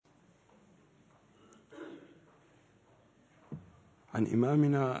عن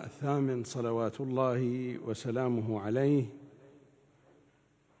إمامنا الثامن صلوات الله وسلامه عليه: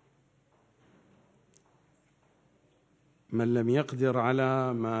 من لم يقدر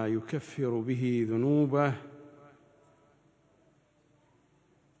على ما يكفر به ذنوبه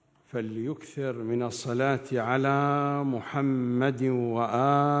فليكثر من الصلاة على محمد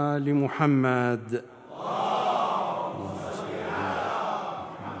وآل محمد. اللهم صل على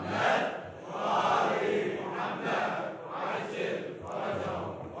محمد وآل محمد وعجل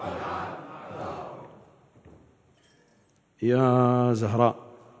فرجهم والعن عذابهم. يا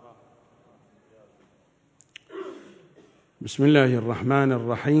زهراء. بسم الله الرحمن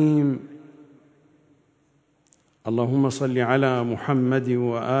الرحيم. اللهم صل على محمد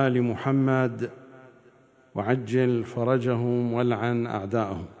وآل محمد وعجل فرجهم والعن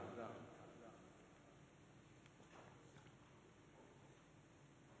أعداءهم.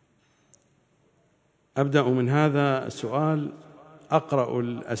 أبدأ من هذا السؤال. أقرأ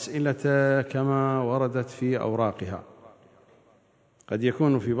الأسئلة كما وردت في أوراقها، قد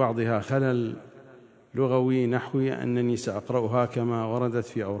يكون في بعضها خلل لغوي نحوي، أنني سأقرأها كما وردت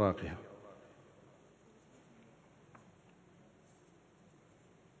في أوراقها.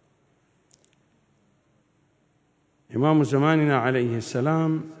 إمام زماننا عليه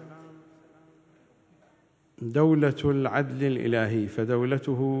السلام دولة العدل الإلهي،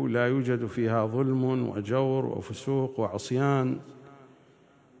 فدولته لا يوجد فيها ظلم وجور وفسوق وعصيان،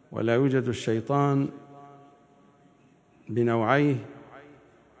 ولا يوجد الشيطان بنوعيه.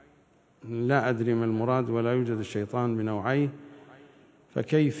 لا أدري ما المراد ولا يوجد الشيطان بنوعيه،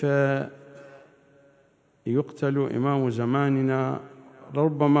 فكيف يقتل إمام زماننا؟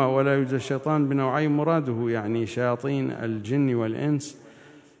 ربما ولا يوجد الشيطان بنوعيه مراده يعني شياطين الجن والإنس،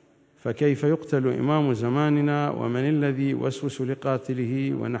 فكيف يقتل إمام زماننا؟ ومن الذي يوسوس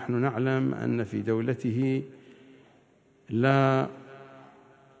لقاتله ونحن نعلم أن في دولته لا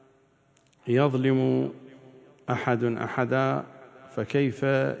يظلم أحد أحدا، فكيف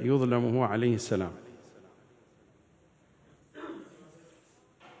يظلم هو عليه السلام؟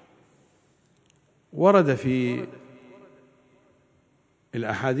 ورد في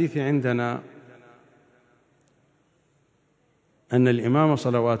الأحاديث عندنا أن الإمام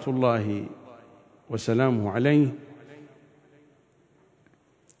صلوات الله وسلامه عليه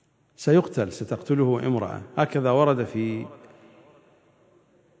سيقتل، ستقتله امرأة، هكذا ورد في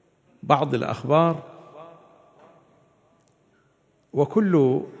بعض الأخبار.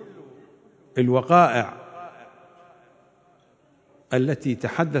 وكل الوقائع التي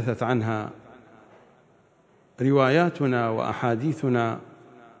تحدثت عنها رواياتنا وأحاديثنا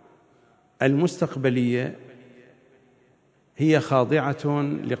المستقبلية هي خاضعة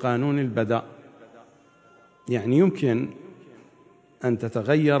لقانون البداء، يعني يمكن أن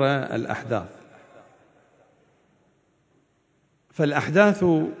تتغير الأحداث. فالأحداث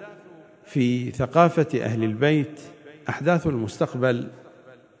في ثقافة أهل البيت، أحداث المستقبل،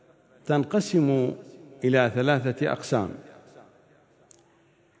 تنقسم إلى 3 أقسام.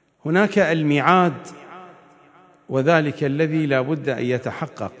 هناك الميعاد، وذلك الذي لا بد أن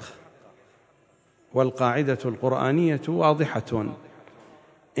يتحقق، والقاعدة القرآنية واضحة: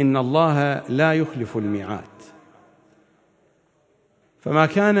 إن الله لا يخلف الميعاد. فما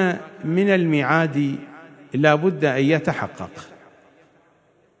كان من الميعاد لا بد أن يتحقق.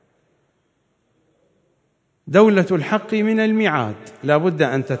 دولة الحق من الميعاد لا بد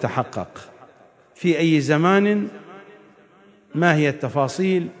أن تتحقق في أي زمان. ما هي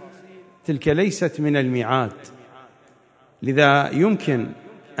التفاصيل؟ تلك ليست من الميعاد، لذا يمكن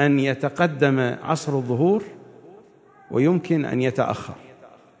أن يتقدم عصر الظهور ويمكن أن يتأخر.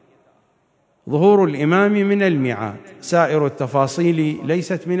 ظهور الإمام من الميعاد، سائر التفاصيل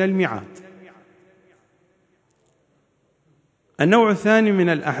ليست من الميعاد. النوع الثاني من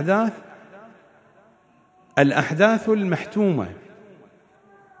الأحداث الأحداث المحتومة.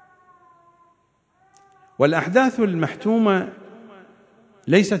 والأحداث المحتومة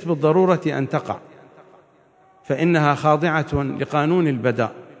ليست بالضرورة أن تقع، فإنها خاضعة لقانون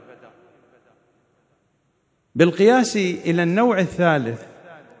البداء. بالقياس إلى النوع الثالث،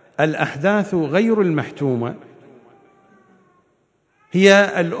 الأحداث غير المحتومة،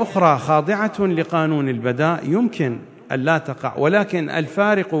 هي الأخرى خاضعة لقانون البداء، يمكن أن لا تقع، ولكن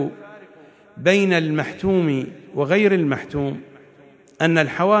الفارق بين المحتوم وغير المحتوم أن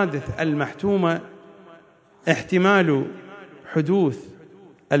الحوادث المحتومة احتمال حدوث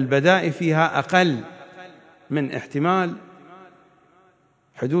البداء فيها أقل من احتمال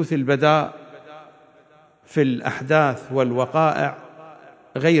حدوث البداء في الأحداث والوقائع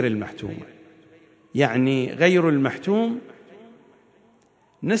غير المحتومة. يعني غير المحتوم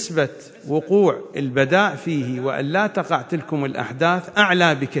نسبة وقوع البداء فيه وأن لا تقع تلكم الأحداث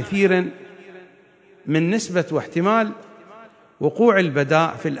أعلى بكثير من نسبة واحتمال وقوع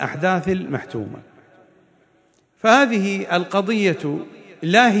البداء في الأحداث المحتومة. فهذه القضية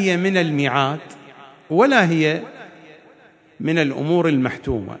لا هي من الميعاد ولا هي من الأمور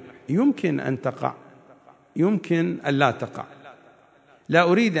المحتومة، يمكن أن تقع يمكن أن لا تقع. لا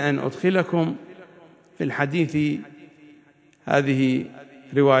أريد أن أدخلكم في الحديث هذه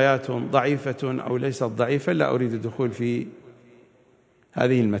روايات ضعيفة أو ليست ضعيفة، لا أريد الدخول في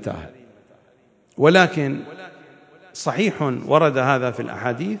هذه المتاهة، ولكن صحيح ورد هذا في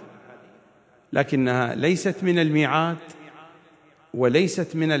الأحاديث، لكنها ليست من الميعاد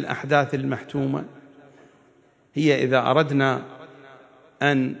وليست من الأحداث المحتومة. هي إذا أردنا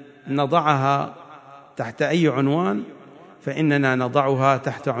أن نضعها تحت أي عنوان فإننا نضعها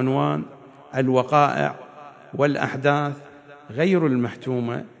تحت عنوان الوقائع والأحداث غير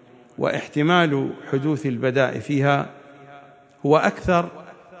المحتومة، واحتمال حدوث البداء فيها هو أكثر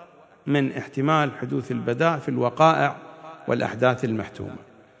من احتمال حدوث البداء في الوقائع والأحداث المحتومة.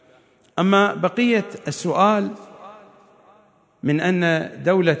 أما بقية السؤال من أن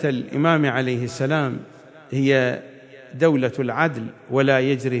دولة الإمام عليه السلام هي دولة العدل ولا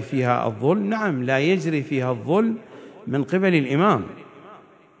يجري فيها الظلم، نعم لا يجري فيها الظلم من قبل الإمام،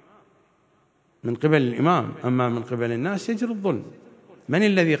 من قبل الإمام، أما من قبل الناس يجري الظلم. من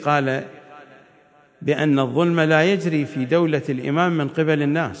الذي قال بأن الظلم لا يجري في دولة الإمام من قبل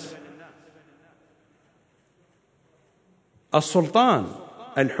الناس؟ السلطان،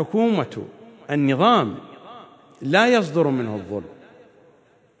 الحكومة، النظام لا يصدر منه الظلم.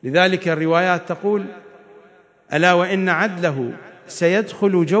 لذلك الروايات تقول: ألا وإن عدله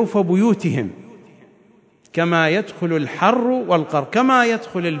سيدخل جوف بيوتهم كما يدخل الحر والقر، كما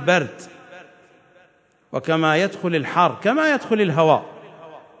يدخل البرد وكما يدخل الحر، كما يدخل الهواء.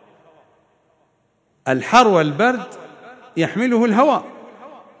 الحر والبرد يحمله الهواء،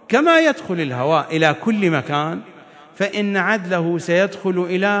 كما يدخل الهواء إلى كل مكان، فإن عدله سيدخل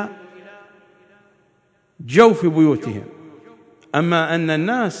إلى جوف بيوتهم. أما أن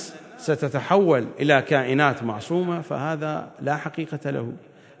الناس ستتحول إلى كائنات معصومة فهذا لا حقيقة له.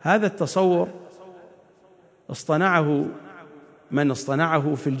 هذا التصور اصطنعه من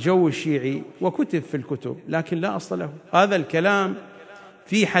اصطنعه في الجو الشيعي وكتب في الكتب، لكن لا أصل له. هذا الكلام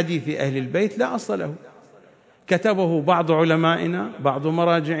في حديث أهل البيت لا أصل له، كتبه بعض علمائنا، بعض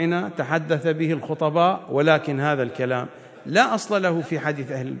مراجعنا، تحدث به الخطباء، ولكن هذا الكلام لا أصل له في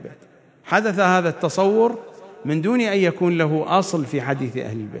حديث أهل البيت. حدث هذا التصور من دون أن يكون له أصل في حديث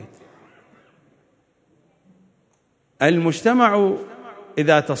أهل البيت. المجتمع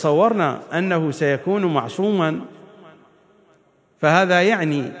إذا تصورنا أنه سيكون معصوما فهذا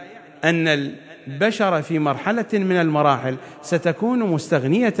يعني أن البشر في مرحلة من المراحل ستكون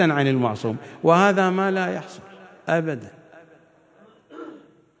مستغنية عن المعصوم، وهذا ما لا يحصل أبدا.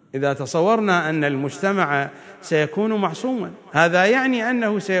 إذا تصورنا أن المجتمع سيكون معصوما هذا يعني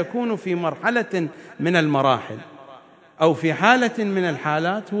أنه سيكون في مرحلة من المراحل أو في حالة من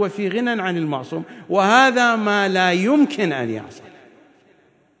الحالات هو في غنى عن المعصوم، وهذا ما لا يمكن أن يحصل،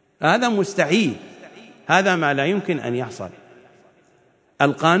 هذا مستحيل، هذا ما لا يمكن أن يحصل.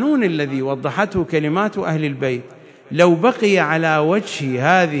 القانون الذي وضحته كلمات أهل البيت لو بقي على وجه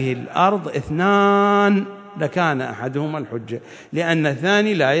هذه الأرض اثنان لكان أحدهما الحجة، لأن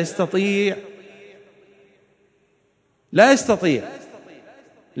الثاني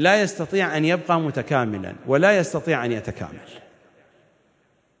لا يستطيع أن يبقى متكاملا ولا يستطيع أن يتكامل.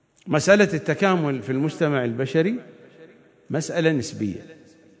 مسألة التكامل في المجتمع البشري مسألة نسبية.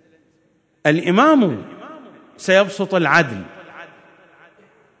 الإمام سيبسط العدل،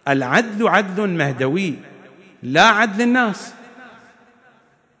 العدل عدل مهدوي لا عدل الناس.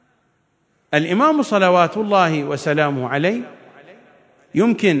 الإمام صلوات الله وسلامه عليه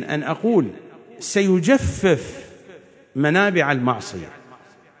يمكن أن أقول سيجفف منابع المعصية،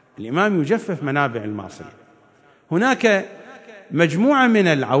 الإمام يجفف منابع المعصية. هناك مجموعة من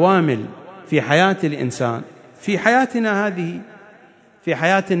العوامل في حياة الإنسان، في حياتنا هذه، في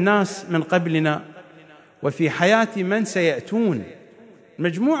حياة الناس من قبلنا، وفي حياة من سيأتون،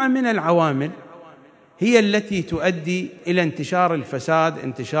 مجموعة من العوامل هي التي تؤدي إلى انتشار الفساد،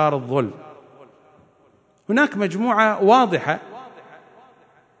 انتشار الظلم. هناك مجموعة واضحة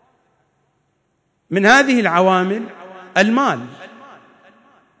من هذه العوامل. المال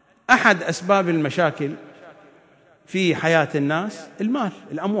أحد أسباب المشاكل في حياة الناس، المال،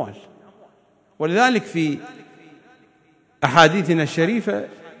 الأموال. ولذلك في أحاديثنا الشريفة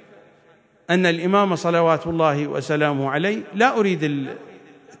أن الإمام صلوات الله وسلامه عليه، لا أريد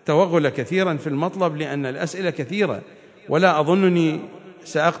التوغل كثيرا في المطلب لأن الأسئلة كثيرة ولا أظنني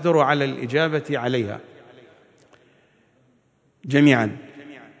سأقدر على الإجابة عليها جميعا.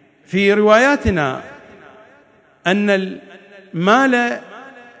 في رواياتنا أن المال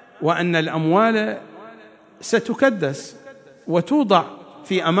وأن الأموال ستكدس وتوضع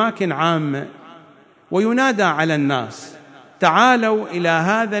في أماكن عامة، وينادى على الناس: تعالوا إلى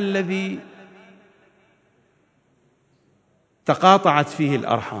هذا الذي تقاطعت فيه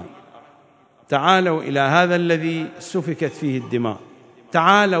الأرحام، تعالوا إلى هذا الذي سفكت فيه الدماء،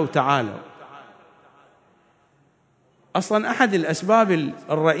 تعالوا تعالوا. أصلا أحد الأسباب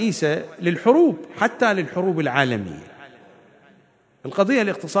الرئيسة للحروب، حتى للحروب العالمية، القضية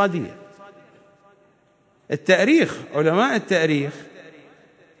الاقتصادية. التاريخ، علماء التاريخ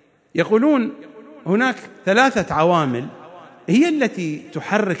يقولون هناك 3 عوامل هي التي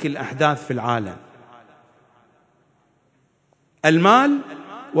تحرك الأحداث في العالم: المال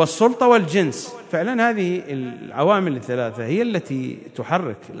والسلطة والجنس. فعلا هذه العوامل ال3 هي التي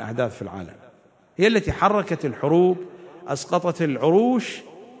تحرك الأحداث في العالم، هي التي حركت الحروب، أسقطت العروش،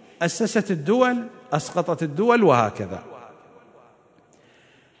 أسست الدول، أسقطت الدول، وهكذا.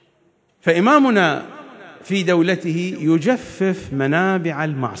 فإمامنا في دولته يجفف منابع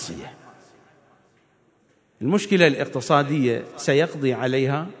المعصية. المشكلة الاقتصادية سيقضي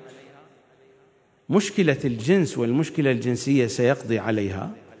عليها، مشكلة الجنس والمشكلة الجنسية سيقضي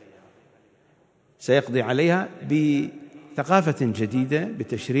عليها بثقافة جديدة،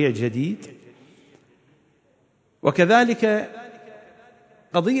 بتشريع جديد. وكذلك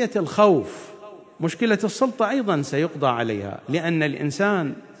قضية الخوف، مشكلة السلطة أيضا سيقضى عليها، لأن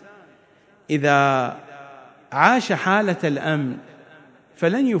الإنسان إذا عاش حالة الأمن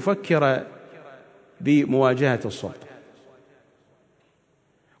فلن يفكر بمواجهة السلطة.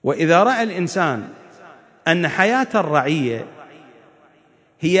 وإذا رأى الإنسان أن حياة الرعية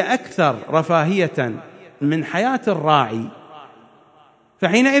هي أكثر رفاهية من حياة الراعي،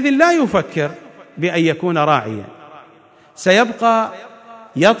 فحينئذ لا يفكر بأن يكون راعيا، سيبقى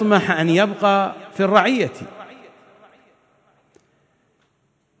يطمح أن يبقى في الرعية.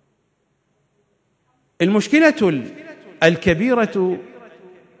 المشكلة الكبيرة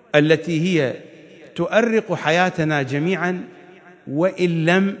التي هي تؤرق حياتنا جميعا وإن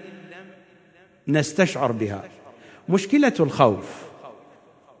لم نستشعر بها، مشكلة الخوف.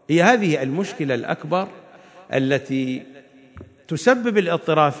 هي هذه المشكلة الأكبر التي تسبب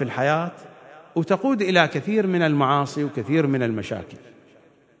الاضطراب في الحياة وتقود إلى كثير من المعاصي وكثير من المشاكل.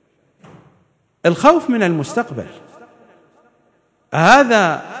 الخوف من المستقبل،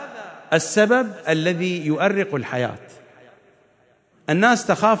 هذا السبب الذي يؤرق الحياة. الناس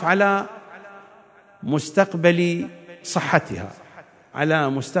تخاف على مستقبل صحتها، على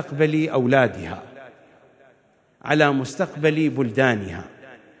مستقبل أولادها، على مستقبل بلدانها.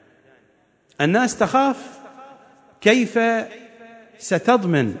 الناس تخاف كيف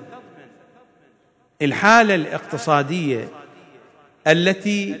ستضمن الحالة الاقتصادية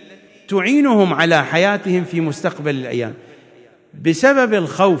التي تعينهم على حياتهم في مستقبل الأيام. بسبب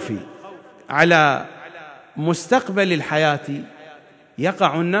الخوف على مستقبل الحياة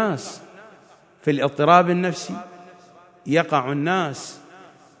يقع الناس في الاضطراب النفسي، يقع الناس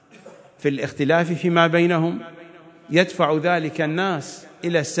في الاختلاف فيما بينهم، يدفع ذلك الناس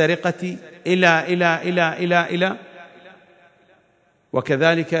إلى السرقة، إلى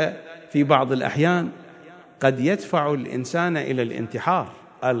وكذلك في بعض الأحيان قد يدفع الإنسان إلى الانتحار.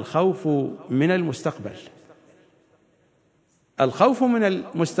 الخوف من المستقبل، الخوف من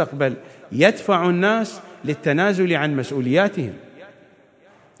المستقبل يدفع الناس للتنازل عن مسؤولياتهم.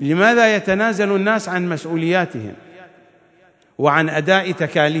 لماذا يتنازل الناس عن مسؤولياتهم وعن أداء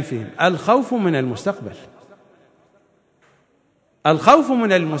تكاليفهم؟ الخوف من المستقبل. الخوف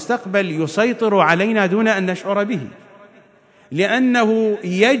من المستقبل يسيطر علينا دون أن نشعر به، لأنه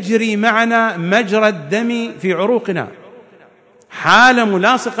يجري معنا مجرى الدم في عروقنا، حالة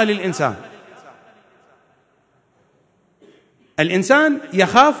ملاصقة للإنسان. الإنسان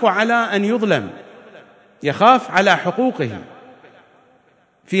يخاف على أن يظلم، يخاف على حقوقه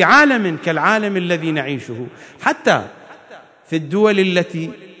في عالم كالعالم الذي نعيشه، حتى في الدول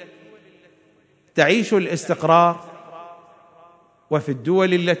التي تعيش الاستقرار وفي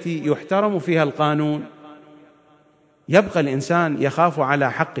الدول التي يحترم فيها القانون، يبقى الإنسان يخاف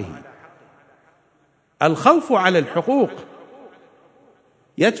على حقه. الخوف على الحقوق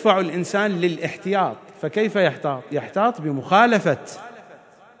يدفع الإنسان للاحتياط. فكيف يحتاط؟ يحتاط بمخالفة،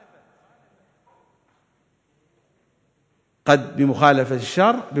 قد بمخالفة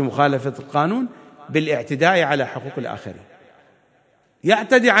الشرع، بمخالفة القانون، بالاعتداء على حقوق الآخرين.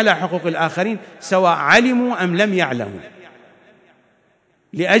 يعتدي على حقوق الآخرين سواء علموا أم لم يعلموا،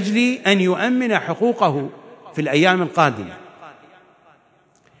 لأجل أن يؤمن حقوقه في الأيام القادمة.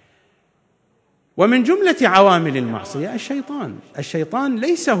 ومن جملة عوامل المعصية الشيطان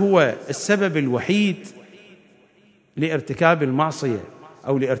ليس هو السبب الوحيد لارتكاب المعصية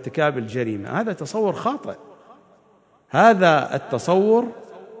أو لارتكاب الجريمة. هذا تصور خاطئ، هذا التصور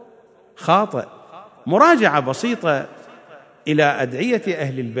خاطئ. مراجعة بسيطة إلى أدعية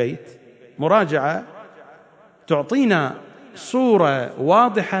أهل البيت، مراجعة تعطينا صورة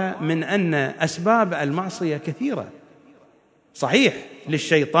واضحة من أن أسباب المعصية كثيرة. صحيح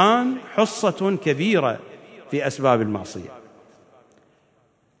للشيطان حصة كبيرة في أسباب المعصية.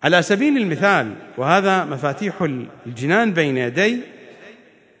 على سبيل المثال، وهذا مفاتيح الجنان بين يدي،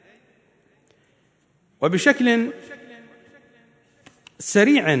 وبشكل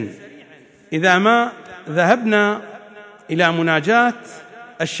سريع إذا ما ذهبنا إلى مناجاة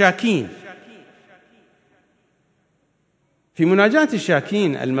الشاكين. في مناجاة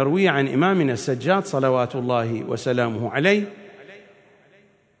الشاكين المروية عن إمامنا السجاد صلوات الله وسلامه عليه،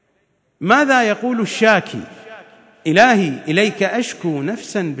 ماذا يقول الشاكي؟ إلهي إليك أشكو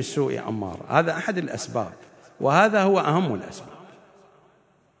نفسا بالسوء أمارة. هذا أحد الأسباب، وهذا هو أهم الأسباب.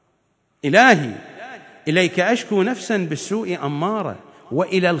 إلهي إليك أشكو نفسا بالسوء أمارة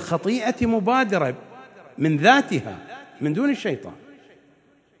وإلى الخطيئة مبادرة من ذاتها من دون الشيطان.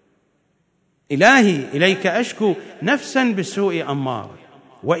 إلهي إليك أشكو نفسا بالسوء أمارة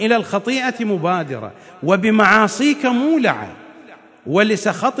وإلى الخطيئة مبادرة وبمعاصيك مولعة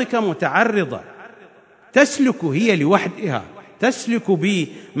ولسخطك متعرضة، تسلك هي لوحدها، تسلك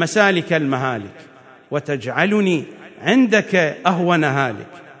بي مسالك المهالك وتجعلني عندك أهون هالك،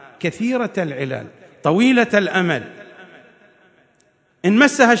 كثيرة العلل طويلة الأمل، إن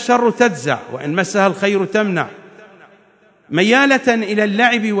مسها الشر تجزع وإن مسها الخير تمنع، ميالة إلى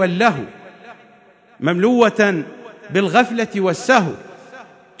اللعب واللهو، مملوة بالغفلة والسهو،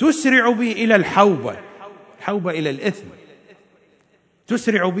 تسرع بي إلى الحوبة إلى الإثم،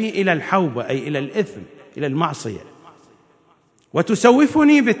 تسرع بي إلى الحوبة أي إلى الإثم، إلى المعصية،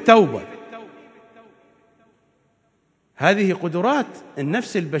 وتسوفني بالتوبة. هذه قدرات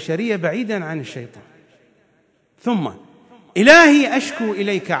النفس البشرية بعيدا عن الشيطان. ثم إلهي أشكو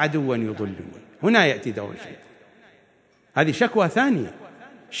إليك عدوا يضلني، هنا يأتي دور الشيطان. هذه شكوى ثانية.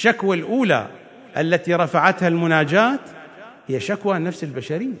 الشكوى الأولى التي رفعتها المناجاة هي شكوى النفس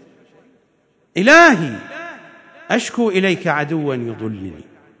البشرية. إلهي أشكو إليك عدوا يضلني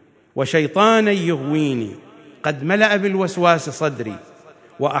وشيطانا يغويني، قد ملأ بالوسواس صدري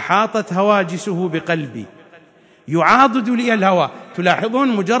وأحاطت هواجسه بقلبي، يعاضد لي الهوى.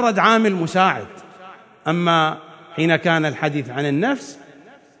 تلاحظون مجرد عامل مساعد. أما حين كان الحديث عن النفس،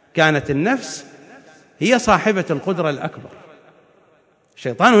 كانت النفس هي صاحبة القدرة الأكبر،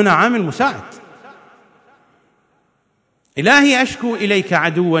 الشيطان هنا عامل مساعد. إلهي أشكو إليك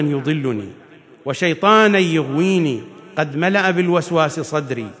عدوا يضلني وشيطانا يغويني، قد ملأ بالوسواس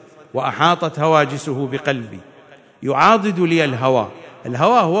صدري وأحاطت هواجسه بقلبي، يعاضد لي الهوى.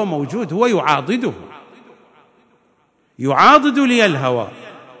 الهوى هو موجود، هو يعاضده، يعاضد لي الهوى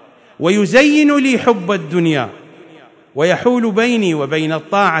ويزين لي حب الدنيا ويحول بيني وبين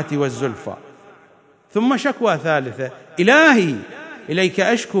الطاعة والزلفى. ثم شكوى ثالثة، إلهي إليك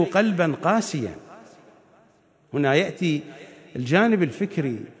أشكو قلبا قاسيا. هنا يأتي الجانب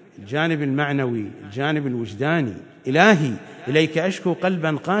الفكري، الجانب المعنوي، الجانب الوجداني. إلهي إليك أشكو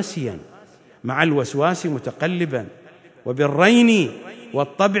قلبا قاسيا مع الوسواس متقلبا وبالرين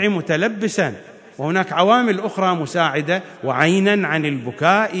والطبع متلبسا، وهناك عوامل أخرى مساعدة، وعينا عن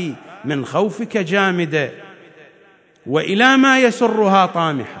البكاء من خوفك جامدة وإلى ما يسرها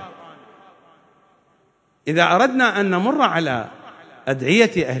طامحة. إذا أردنا أن نمر على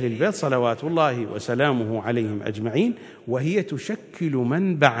أدعية أهل البيت صلوات الله وسلامه عليهم أجمعين، وهي تشكل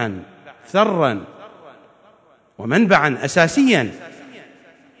منبعا ثرا ومنبعا أساسيا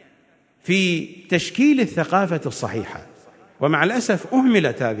في تشكيل الثقافة الصحيحة. ومع الأسف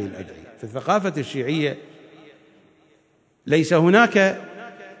أهملت هذه الأدعية. في الثقافة الشيعية ليس هناك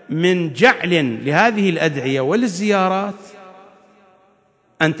من جعل لهذه الأدعية وللزيارات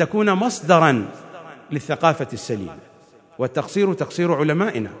أن تكون مصدرا للثقافة السليمة، والتقصير تقصير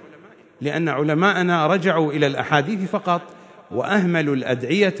علمائنا، لأن علماءنا رجعوا إلى الأحاديث فقط وأهملوا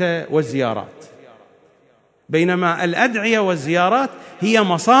الأدعية والزيارات، بينما الأدعية والزيارات هي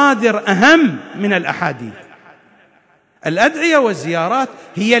مصادر أهم من الأحاديث. الأدعية والزيارات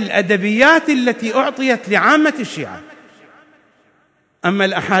هي الأدبيات التي أعطيت لعامة الشيعة، أما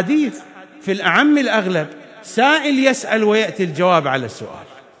الأحاديث في الأعم الأغلب سائل يسأل ويأتي الجواب على السؤال.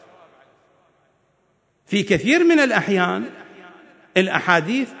 في كثير من الأحيان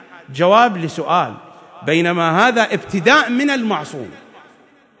الأحاديث جواب لسؤال، بينما هذا ابتداء من المعصوم،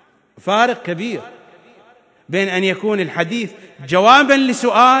 فارق كبير. بين أن يكون الحديث جوابا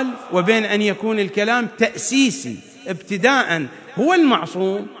لسؤال وبين أن يكون الكلام تأسيسي ابتداء. هو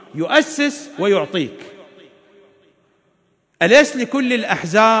المعصوم يؤسس ويعطيك. أليس لكل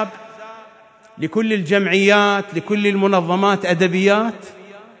الأحزاب، لكل الجمعيات، لكل المنظمات أدبيات؟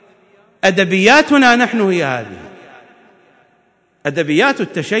 أدبياتنا نحن هي هذه. أدبيات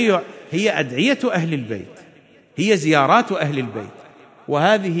التشيع هي أدعية أهل البيت، هي زيارات أهل البيت،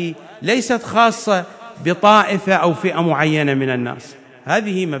 وهذه ليست خاصة بطائفة أو فئة معينة من الناس،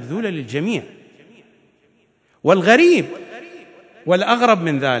 هذه مبذولة للجميع. والغريب والأغرب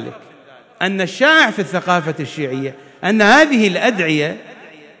من ذلك أن الشائع في الثقافة الشيعية أن هذه الأدعية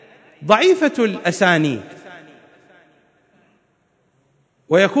ضعيفة الأسانيد،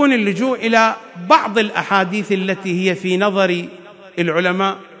 ويكون اللجوء إلى بعض الأحاديث التي هي في نظر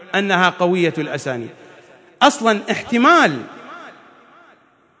العلماء أنها قوية الأسانيد. أصلاً احتمال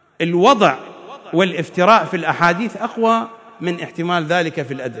الوضع والافتراء في الأحاديث أقوى من احتمال ذلك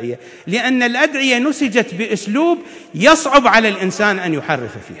في الأدعية، لأن الأدعية نسجت بأسلوب يصعب على الإنسان أن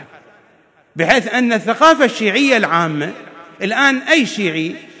يحرف فيها، بحيث أن الثقافة الشيعية العامة الآن أي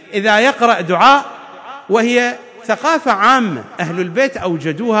شيعي إذا يقرأ دعاء، وهي ثقافة عامة أهل البيت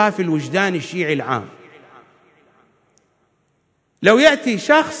أوجدوها في الوجدان الشيعي العام، لو يأتي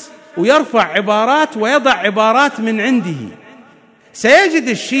شخص ويرفع عبارات ويضع عبارات من عنده سيجد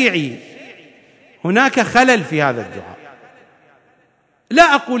الشيعي هناك خلل في هذا الدعاء.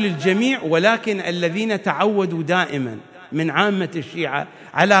 لا أقول الجميع، ولكن الذين تعودوا دائما من عامة الشيعة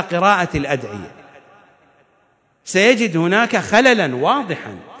على قراءة الأدعية سيجد هناك خللا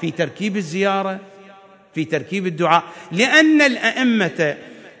واضحا في تركيب الزيارة، في تركيب الدعاء، لأن الأئمة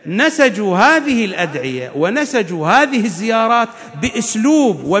نسجوا هذه الأدعية ونسجوا هذه الزيارات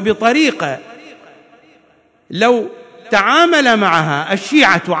بأسلوب وبطريقة لو تعامل معها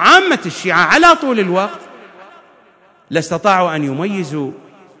الشيعة عامة الشيعة على طول الوقت لاستطاعوا أن يميزوا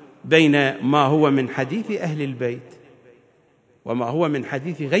بين ما هو من حديث أهل البيت وما هو من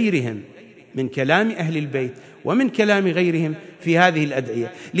حديث غيرهم من كلام أهل البيت ومن كلام غيرهم في هذه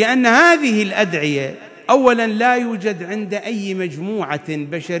الأدعية. لأن هذه الأدعية أولا لا يوجد عند أي مجموعة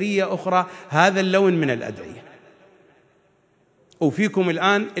بشرية أخرى هذا اللون من الأدعية. وفيكم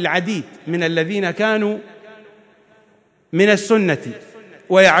الآن العديد من الذين كانوا من السنة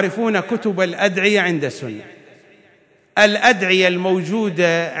ويعرفون كتب الأدعية عند السنة. الأدعية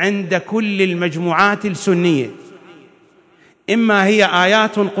الموجودة عند كل المجموعات السنية إما هي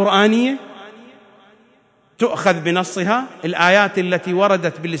آيات قرآنية تؤخذ بنصها، الآيات التي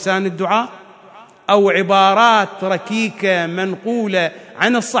وردت بلسان الدعاء، أو عبارات ركيكة منقولة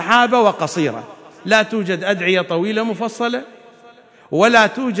عن الصحابة وقصيرة. لا توجد أدعية طويلة مفصلة، ولا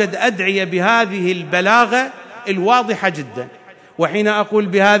توجد أدعية بهذه البلاغة الواضحة جدا. وحين أقول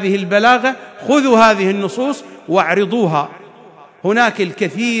بهذه البلاغة خذوا هذه النصوص واعرضوها. هناك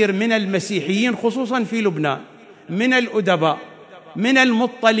الكثير من المسيحيين خصوصا في لبنان من الأدباء من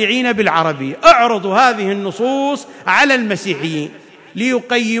المطلعين بالعربية، اعرضوا هذه النصوص على المسيحيين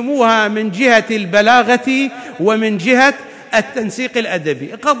ليقيموها من جهة البلاغة ومن جهة التنسيق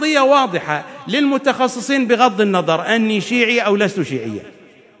الأدبي. قضية واضحة للمتخصصين بغض النظر أني شيعي أو لست شيعيا.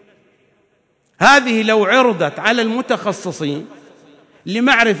 هذه لو عرضت على المتخصصين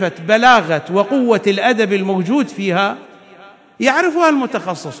لمعرفة بلاغة وقوة الأدب الموجود فيها يعرفها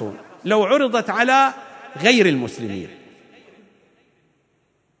المتخصصون، لو عرضت على غير المسلمين.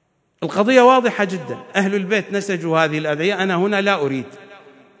 القضية واضحة جدا. أهل البيت نسجوا هذه الأدعية. أنا هنا لا أريد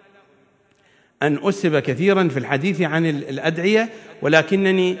أن أسهب كثيرا في الحديث عن الأدعية،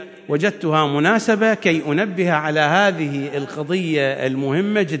 ولكنني وجدتها مناسبة كي أنبه على هذه القضية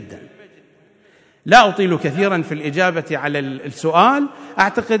المهمة جدا. لا أطيل كثيرا في الإجابة على السؤال،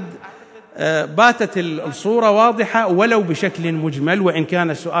 أعتقد باتت الصورة واضحة ولو بشكل مجمل، وإن كان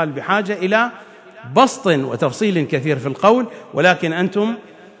السؤال بحاجة إلى بسط وتفصيل كثير في القول، ولكن أنتم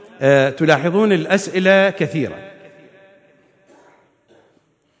تلاحظون الأسئلة كثيرا.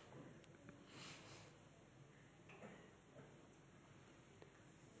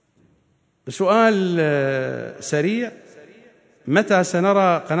 سؤال سريع: متى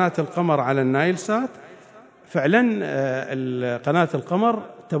سنرى قناة القمر على النايل سات؟ فعلا قناة القمر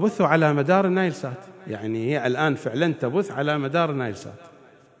تبث على مدار النايل سات، يعني هي الآن فعلا تبث على مدار النايل سات،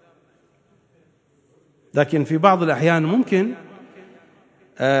 لكن في بعض الأحيان ممكن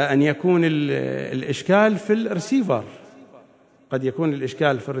أن يكون الإشكال في الرسيفر، قد يكون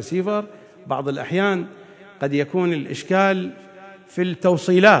الإشكال في الرسيفر، بعض الأحيان قد يكون الإشكال في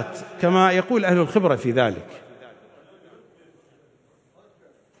التوصيلات كما يقول أهل الخبرة في ذلك.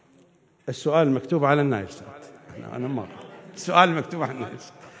 السؤال مكتوب على النايل سات، أنا ما السؤال مكتوب على النايل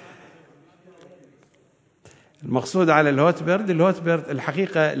سات. المقصود على الهوت بيرد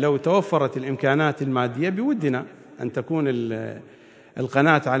الحقيقة لو توفرت الإمكانات المادية بودنا أن تكون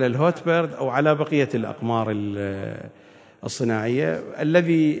القناة على الهوت بيرد أو على بقية الأقمار الصناعية.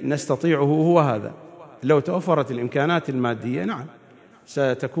 الذي نستطيعه هو هذا، لو توفرت الإمكانات المادية نعم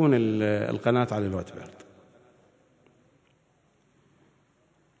ستكون القناة على الهوت بيرد.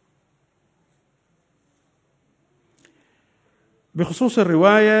 بخصوص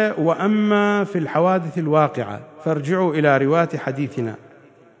الرواية: وأما في الحوادث الواقعة فارجعوا إلى رواة حديثنا.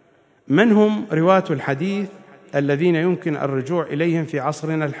 من هم رواة الحديث الذين يمكن الرجوع إليهم في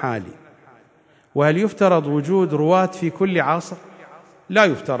عصرنا الحالي؟ وهل يفترض وجود رواة في كل عصر؟ لا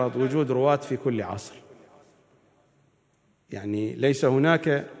يفترض وجود رواة في كل عصر، يعني ليس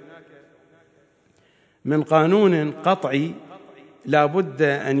هناك من قانون قطعي لا بد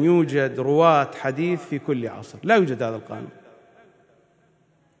أن يوجد رواة حديث في كل عصر، لا يوجد هذا القانون.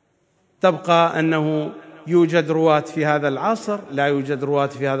 تبقى أنه يوجد رواة في هذا العصر، لا يوجد رواة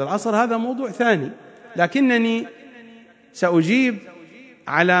في هذا العصر، هذا موضوع ثاني. لكنني سأجيب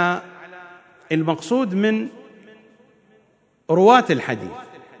على المقصود من رواة الحديث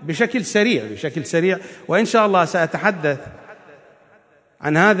بشكل سريع، وإن شاء الله سأتحدث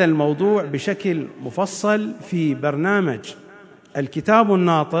عن هذا الموضوع بشكل مفصل في برنامج الكتاب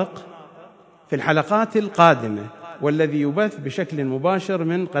الناطق في الحلقات القادمة، والذي يبث بشكل مباشر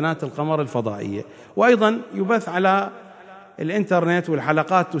من قناة القمر الفضائية، وأيضا يبث على الإنترنت،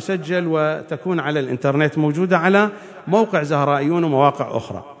 والحلقات تسجل وتكون على الإنترنت موجودة على موقع زهرائيون ومواقع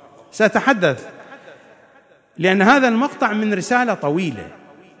أخرى. سأتحدث لأن هذا المقطع من رسالة طويلة،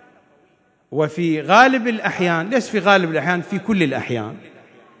 وفي غالب الأحيان، ليس في غالب الأحيان، في كل الأحيان،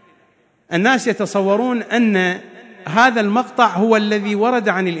 الناس يتصورون أن هذا المقطع هو الذي ورد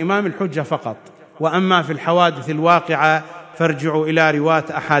عن الإمام الحجة فقط. وأما في الحوادث الواقعة فارجعوا إلى رواة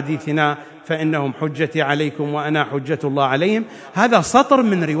أحاديثنا فإنهم حجتي عليكم وأنا حجة الله عليهم. هذا سطر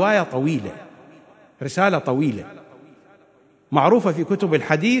من رواية طويلة، رسالة طويلة معروفة في كتب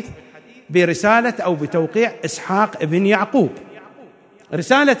الحديث برسالة أو بتوقيع إسحاق ابن يعقوب.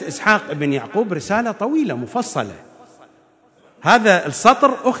 رسالة إسحاق ابن يعقوب رسالة طويلة مفصلة، هذا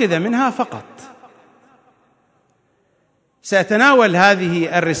السطر أخذ منها فقط. سأتناول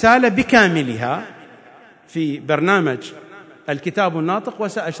هذه الرسالة بكاملها في برنامج الكتاب الناطق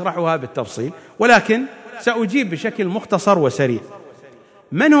وسأشرحها بالتفصيل، ولكن سأجيب بشكل مختصر وسريع.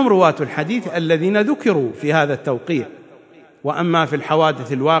 من هم رواة الحديث الذين ذكروا في هذا التوقيع؟ وأما في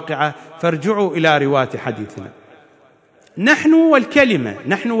الحوادث الواقعة فارجعوا إلى رواة حديثنا. نحن والكلمة،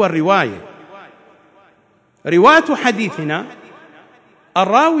 نحن والرواية. رواة حديثنا،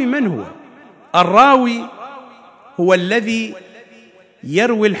 الراوي من هو؟ الراوي هو الذي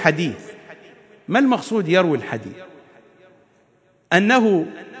يروي الحديث. ما المقصود يروي الحديث؟ أنه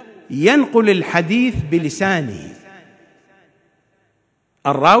ينقل الحديث بلسانه.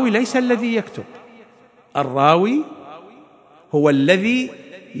 الراوي ليس الذي يكتب، الراوي هو الذي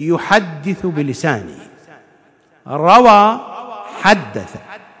يحدث بلسانه. روى، حدث،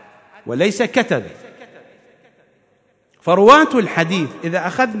 وليس كتب. فرواة الحديث إذا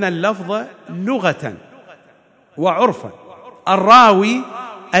أخذنا اللفظ لغة وعرفا، الراوي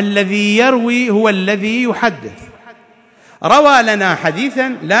الذي يروي هو الذي يحدث. روى لنا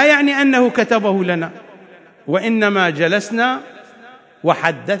حديثا لا يعني أنه كتبه لنا، وإنما جلسنا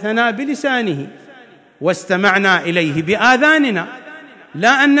وحدثنا بلسانه واستمعنا إليه بآذاننا،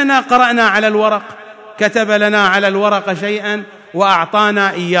 لا أننا قرأنا على الورق، كتب لنا على الورق شيئا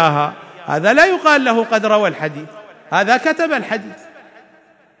وأعطانا إياها. هذا لا يقال له قد روى الحديث، هذا كتب الحديث.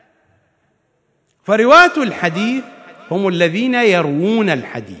 فرواة الحديث هم الذين يروون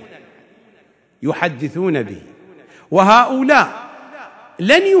الحديث، يحدثون به، وهؤلاء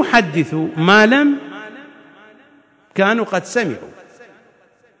لن يحدثوا ما لم كانوا قد سمعوا.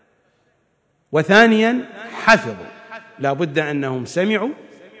 وثانيا حفظوا، لا بد أنهم سمعوا،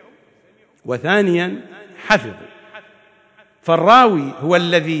 وثانيا حفظوا. فالراوي هو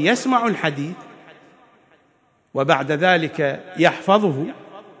الذي يسمع الحديث وبعد ذلك يحفظه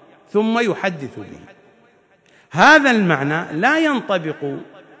ثم يحدث به. هذا المعنى لا ينطبق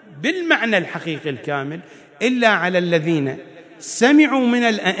بالمعنى الحقيقي الكامل إلا على الذين سمعوا من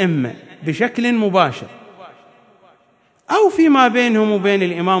الأئمة بشكل مباشر، أو فيما بينهم وبين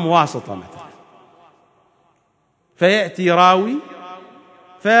الإمام واسطة مثلا. فيأتي راوي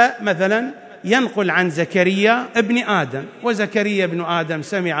فمثلا ينقل عن زكريا ابن آدم، وزكريا ابن آدم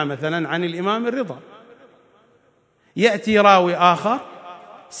سمع مثلا عن الإمام الرضا. يأتي راوي آخر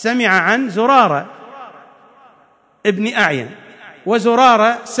سمع عن زرارة ابن أعين،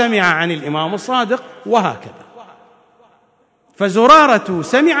 وزرارة سمع عن الإمام الصادق، وهكذا. فزرارة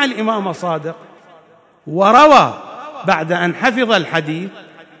سمع الإمام الصادق وروى بعد أن حفظ الحديث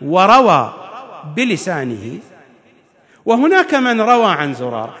وروى بلسانه، وهناك من روى عن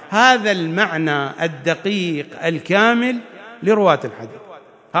زرارة. هذا المعنى الدقيق الكامل لرواة الحديث،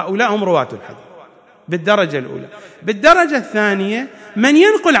 هؤلاء هم رواة الحديث بالدرجة الأولى. بالدرجة الثانية من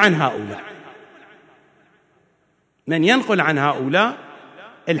ينقل عن هؤلاء، من ينقل عن هؤلاء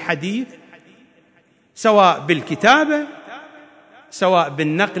الحديث، سواء بالكتابة سواء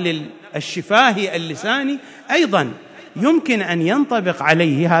بالنقل الشفاهي اللساني، أيضا يمكن أن ينطبق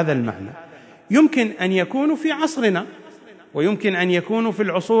عليه هذا المعنى. يمكن أن يكونوا في عصرنا، ويمكن أن يكونوا في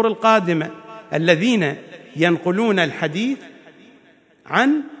العصور القادمة، الذين ينقلون الحديث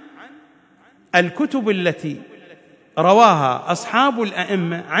عن الكتب التي رواها أصحاب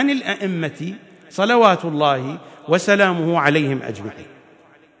الأئمة عن الأئمة صلوات الله وسلامه عليهم أجمعين.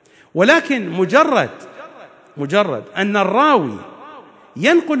 ولكن مجرد أن الراوي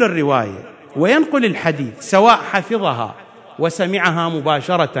ينقل الرواية وينقل الحديث، سواء حفظها وسمعها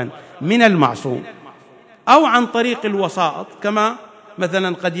مباشرة من المعصوم أو عن طريق الوسائط، كما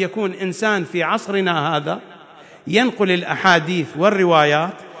مثلا قد يكون إنسان في عصرنا هذا ينقل الأحاديث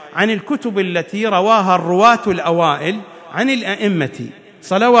والروايات عن الكتب التي رواها الرواة الأوائل عن الأئمة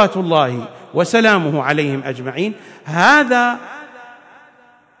صلوات الله وسلامه عليهم أجمعين، هذا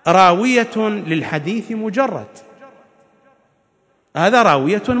راوية للحديث مجرد، هذا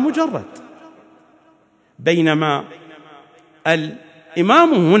راوية مجرد. بينما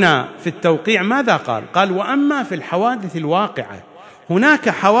الإمام هنا في التوقيع ماذا قال؟ قال: وأما في الحوادث الواقعة، هناك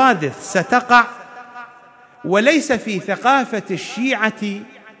حوادث ستقع وليس في ثقافة الشيعة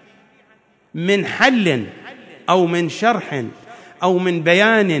من حل أو من شرح أو من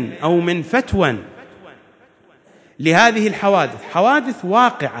بيان أو من فتوى لهذه الحوادث، حوادث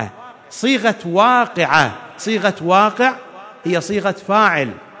واقعة، صيغة واقعة. صيغة واقع هي صيغة فاعل،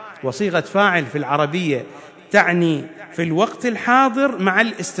 وصيغة فاعل في العربية تعني في الوقت الحاضر مع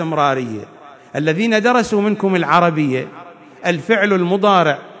الاستمرارية. الذين درسوا منكم العربية، الفعل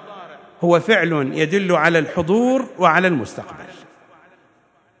المضارع هو فعل يدل على الحضور وعلى المستقبل.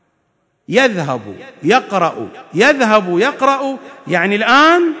 يذهب يقرأ، يذهب يقرأ يعني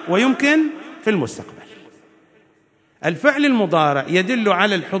الآن ويمكن في المستقبل. الفعل المضارع يدل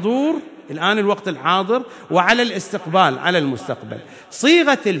على الحضور الآن الوقت الحاضر وعلى الاستقبال على المستقبل.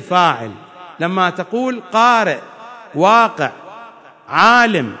 صيغة الفاعل لما تقول قارئ، واقع،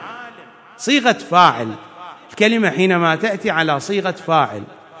 عالم، صيغة فاعل. الكلمة حينما تأتي على صيغة فاعل،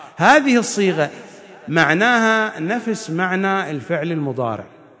 هذه الصيغة معناها نفس معنى الفعل المضارع،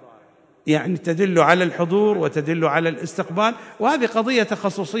 يعني تدل على الحضور وتدل على الاستقبال. وهذه قضية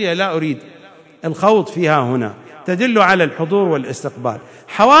تخصصية لا أريد الخوض فيها هنا، تدل على الحضور والاستقبال.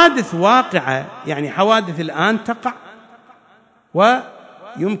 حوادث واقعة يعني حوادث الآن تقع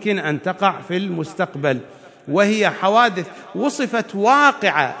ويمكن أن تقع في المستقبل، وهي حوادث وصفت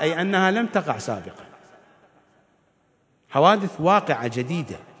واقعة أي أنها لم تقع سابقا، حوادث واقعة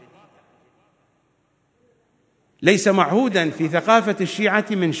جديدة، ليس معهودا في ثقافة الشيعة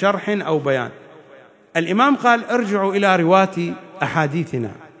من شرح أو بيان. الإمام قال: ارجعوا إلى رواة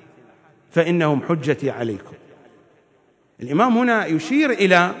أحاديثنا فإنهم حجتي عليكم. الإمام هنا يشير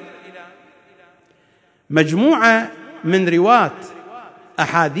إلى مجموعة من رواة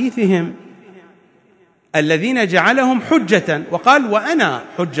أحاديثهم الذين جعلهم حجة، وقال: وأنا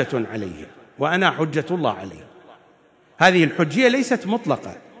حجة عليهم، وأنا حجة الله عليهم. هذه الحجية ليست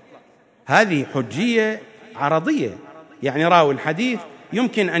مطلقة، هذه حجية عرضية، يعني راوي الحديث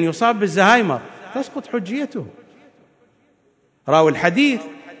يمكن أن يصاب بالزهايمر تسقط حجيته، راوي الحديث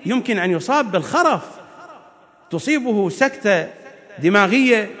يمكن أن يصاب بالخرف تصيبه سكتة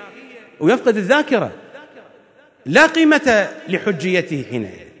دماغية ويفقد الذاكرة، لا قيمة لحجيته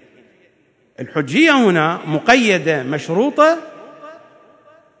حينئذ. الحجية هنا مقيدة مشروطة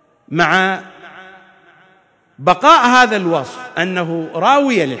مع بقاء هذا الوصف أنه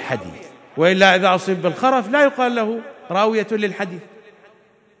راوية للحديث، وإلا إذا أصيب بالخرف لا يقال له راوية للحديث.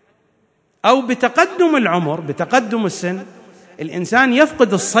 أو بتقدم العمر، بتقدم السن، الإنسان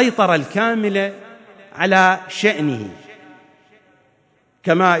يفقد السيطرة الكاملة على شأنه،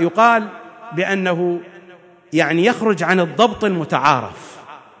 كما يقال بأنه يعني يخرج عن الضبط المتعارف،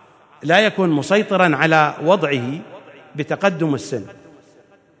 لا يكون مسيطرا على وضعه بتقدم السن.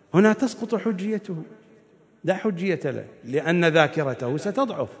 هنا تسقط حجيته، لا حجية له، لأن ذاكرته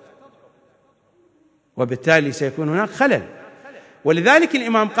ستضعف وبالتالي سيكون هناك خلل. ولذلك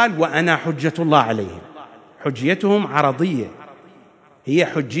الإمام قال: وأنا حجة الله عليهم. حجيتهم عرضية، هي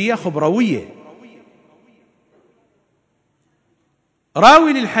حجية خبروية.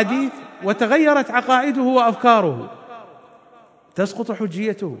 راوي للحديث وتغيرت عقائده وأفكاره تسقط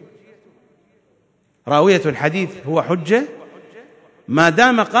حجيته. راوية الحديث هو حجة ما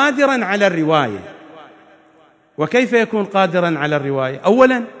دام قادرا على الرواية. وكيف يكون قادرا على الرواية؟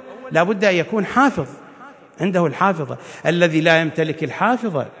 أولا لا بد أن يكون حافظ، عنده الحافظة. الذي لا يمتلك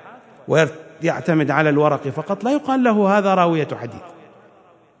الحافظة ويعتمد على الورق فقط لا يقال له هذا راوية حديث،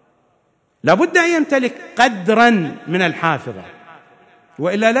 لا بد أن يمتلك قدرا من الحافظة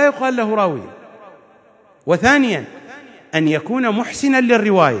وإلا لا يقال له راوي. وثانيا أن يكون محسنا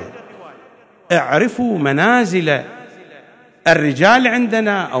للرواية. اعرفوا منازل الرجال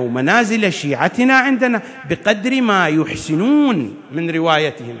عندنا أو منازل شيعتنا عندنا بقدر ما يحسنون من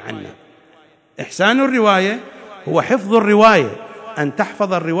روايتهم عنا. إحسان الرواية هو حفظ الرواية، أن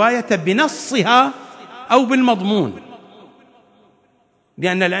تحفظ الرواية بنصها أو بالمضمون،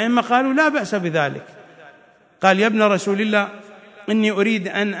 لأن الأئمة قالوا لا بأس بذلك. قال يا ابن رسول الله إني أريد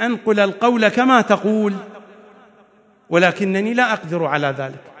أن أنقل القول كما تقول ولكنني لا أقدر على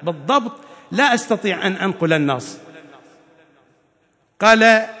ذلك بالضبط، لا أستطيع أن أنقل النص.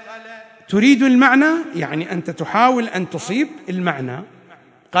 قال تريد المعنى، يعني أنت تحاول أن تصيب المعنى؟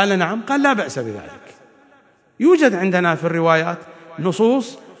 قال نعم. قال لا بأس بذلك. يوجد عندنا في الروايات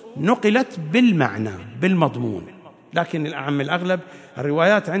نصوص نقلت بالمعنى بالمضمون، لكن الأعم الأغلب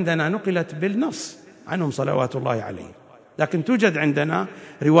الروايات عندنا نقلت بالنص عنهم صلوات الله عليهم. لكن توجد عندنا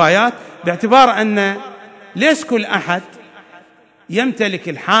روايات باعتبار أن ليس كل أحد يمتلك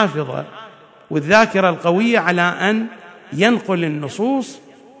الحافظة والذاكرة القوية على أن ينقل النصوص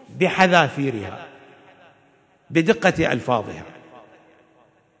بحذافيرها بدقة ألفاظها.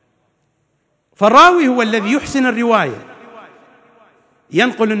 فالراوي هو الذي يحسن الرواية،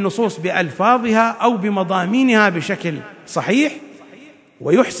 ينقل النصوص بألفاظها أو بمضامينها بشكل صحيح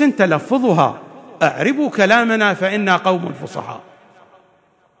ويحسن تلفظها. أعربوا كلامنا فإنا قوم فصحاء.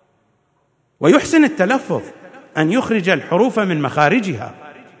 ويحسن التلفظ، أن يخرج الحروف من مخارجها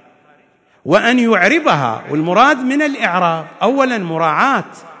وأن يعربها. والمراد من الإعراب أولا مراعاة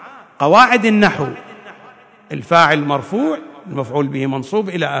قواعد النحو، الفاعل مرفوع، المفعول به منصوب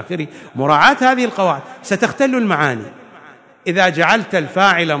إلى آخره. مراعاة هذه القواعد ستختل المعاني. إذا جعلت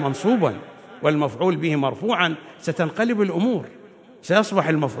الفاعل منصوبا والمفعول به مرفوعا ستنقلب الأمور، سيصبح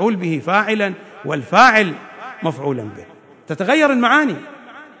المفعول به فاعلا والفاعل مفعولا به، تتغير المعاني.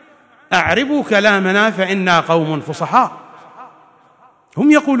 أعربوا كلامنا فإنا قوم فصحاء،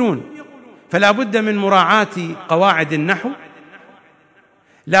 هم يقولون. فلا بد من مراعاة قواعد النحو،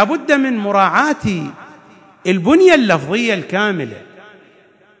 لا بد من مراعاة البنية اللفظية الكاملة.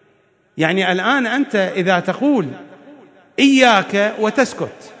 يعني الآن أنت إذا تقول إياك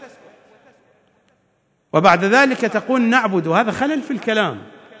وتسكت وبعد ذلك تقول نعبد، هذا خلل في الكلام،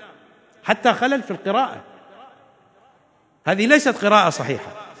 حتى خلل في القراءة. هذه ليست قراءة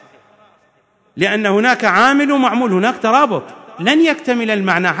صحيحة، لأن هناك عامل ومعمول، هناك ترابط. لن يكتمل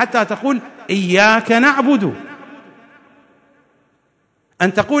المعنى حتى تقول إياك نعبد.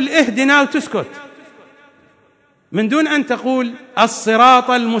 أن تقول اهدنا وتسكت من دون أن تقول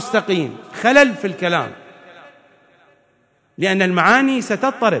الصراط المستقيم، خلل في الكلام، لأن المعاني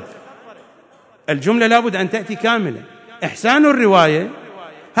ستضطرب. الجملة لابد أن تأتي كاملة. إحسان الرواية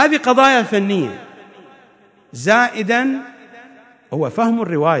هذه قضايا فنية، زائدا هو فهم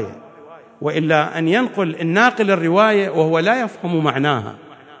الرواية، وإلا أن ينقل الناقل الرواية وهو لا يفهم معناها.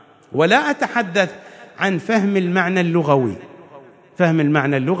 ولا أتحدث عن فهم المعنى اللغوي. فهم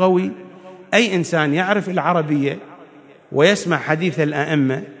المعنى اللغوي أي إنسان يعرف العربية ويسمع حديث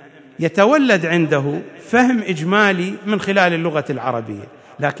الأئمة يتولد عنده فهم إجمالي من خلال اللغة العربية،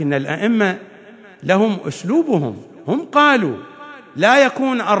 لكن الأئمة لهم أسلوبهم. هم قالوا لا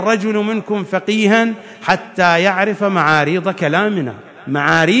يكون الرجل منكم فقيها حتى يعرف معاريض كلامنا.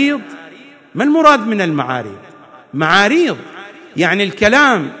 معاريض، ما المراد من المعاريض؟ معاريض يعني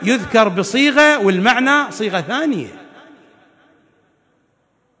الكلام يذكر بصيغة والمعنى صيغة ثانية،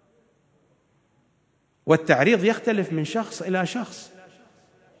 والتعريض يختلف من شخص إلى شخص.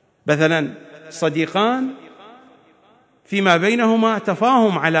 مثلا صديقان فيما بينهما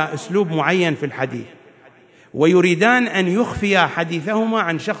تفاهم على أسلوب معين في الحديث ويريدان أن يخفيا حديثهما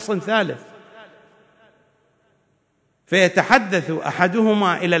عن شخص ثالث، فيتحدث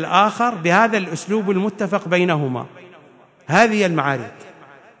أحدهما إلى الآخر بهذا الأسلوب المتفق بينهما. هذه المعاريض.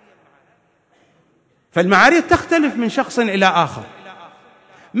 فالمعاريض تختلف من شخص إلى آخر،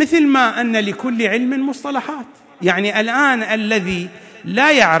 مثل ما أن لكل علم مصطلحات. يعني الآن الذي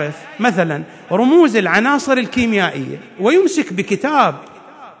لا يعرف مثلا رموز العناصر الكيميائية ويمسك بكتاب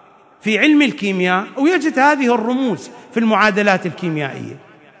في علم الكيمياء ويجد هذه الرموز في المعادلات الكيميائية،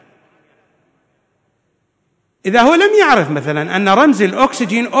 إذا هو لم يعرف مثلا أن رمز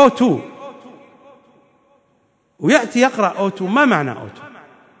الأكسجين O2 ويأتي يقرأ O2، ما معنى O2؟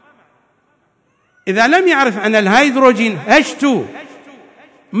 إذا لم يعرف أن الهيدروجين H2،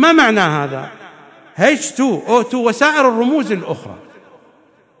 ما معنى هذا؟ H2O2 وسائر الرموز الأخرى.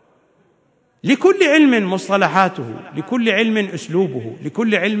 لكل علم مصطلحاته، لكل علم أسلوبه،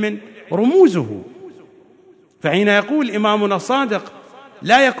 لكل علم رموزه. فحين يقول إمامنا الصادق: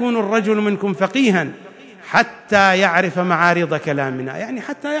 لا يكون الرجل منكم فقيها حتى يعرف معارض كلامنا، يعني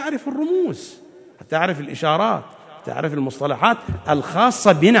حتى يعرف الرموز، حتى يعرف الإشارات، حتى يعرف المصطلحات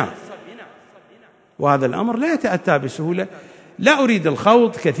الخاصة بنا. وهذا الأمر لا يتأتى بسهولة. لا أريد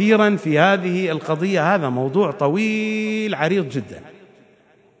الخوض كثيرا في هذه القضية، هذا موضوع طويل عريض جدا.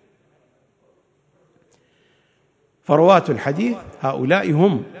 فرواة الحديث هؤلاء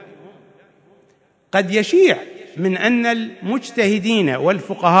هم. قد يشيع من أن المجتهدين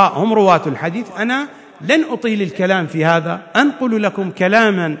والفقهاء هم رواة الحديث. أنا لن أطيل الكلام في هذا، أنقل لكم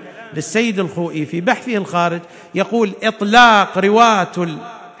كلاما للسيد الخوئي في بحثه الخارج، يقول: إطلاق رواة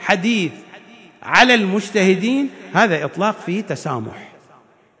الحديث على المجتهدين هذا إطلاق فيه تسامح،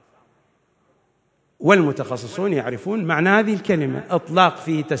 والمتخصصون يعرفون معنى هذه الكلمة. إطلاق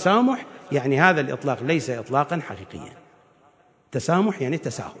فيه تسامح، يعني هذا الإطلاق ليس إطلاقا حقيقيا. تسامح يعني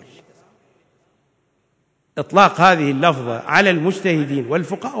تساهل. إطلاق هذه اللفظة على المجتهدين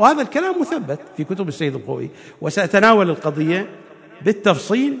والفقهاء، وهذا الكلام مثبت في كتب السيد الخوئي، وسأتناول القضية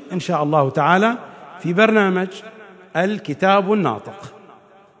بالتفصيل إن شاء الله تعالى في برنامج الكتاب الناطق.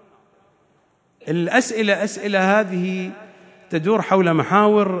 أسئلة هذه تدور حول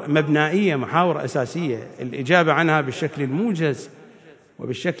محاور مبنائية، محاور أساسية، الإجابة عنها بالشكل الموجز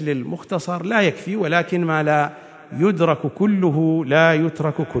وبالشكل المختصر لا يكفي، ولكن ما لا يدرك كله لا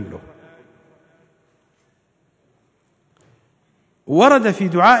يترك كله. ورد في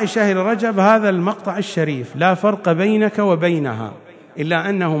دعاء شهر رجب هذا المقطع الشريف: لا فرق بينك وبينها إلا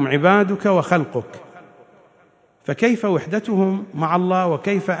أنهم عبادك وخلقك، فكيف وحدتهم مع الله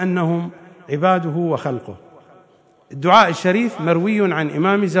وكيف أنهم عباده وخلقه. الدعاء الشريف مروي عن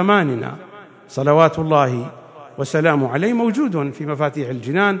إمام زماننا صلوات الله وسلامه عليه، موجود في مفاتيح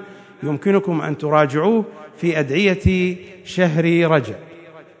الجنان، يمكنكم أن تراجعوه في أدعية شهر رجب.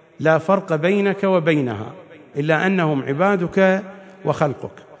 لا فرق بينك وبينها إلا أنهم عبادك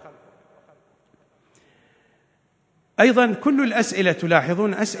وخلقك. أيضا كل الأسئلة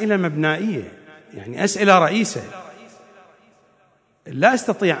تلاحظون أسئلة مبنائية، يعني أسئلة رئيسة لا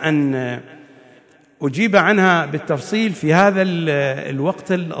أستطيع أن أجيب عنها بالتفصيل في هذا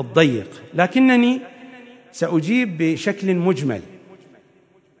الوقت الضيق، لكنني سأجيب بشكل مجمل.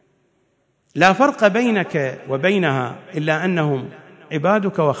 لا فرق بينك وبينها إلا أنهم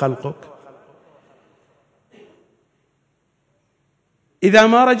عبادك وخلقك. إذا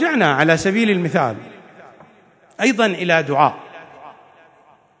ما رجعنا على سبيل المثال أيضا إلى دعاء،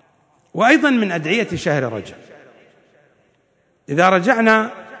 وأيضا من أدعية شهر رجب، إذا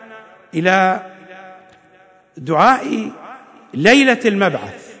رجعنا إلى دعاء ليلة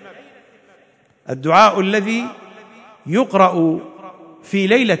المبعث، الدعاء الذي يقرأ في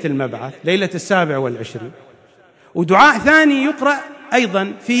ليلة المبعث، ليلة 27، ودعاء ثاني يقرأ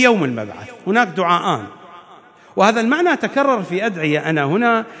أيضا في يوم المبعث. هناك دعاءان، وهذا المعنى تكرر في أدعية. أنا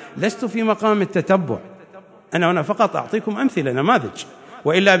هنا لست في مقام التتبع، أنا هنا فقط أعطيكم أمثلة، نماذج،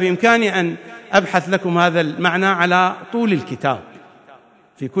 وإلا بإمكاني أن أبحث لكم هذا المعنى على طول الكتاب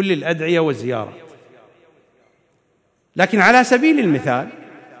في كل الأدعية والزيارات. لكن على سبيل المثال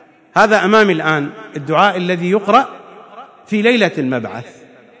هذا أمامي الآن الدعاء الذي يقرأ في ليلة المبعث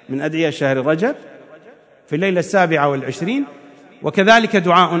من أدعية شهر رجب في الليلة 27، وكذلك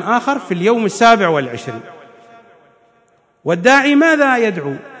دعاء آخر في اليوم 27. والداعي ماذا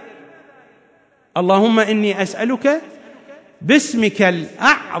يدعو؟ اللهم إني أسألك باسمك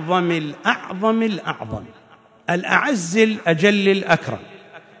الأعظم الأعظم الأعظم الأعز الأجل الأكرم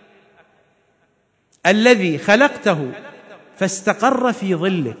الذي خلقته فاستقر في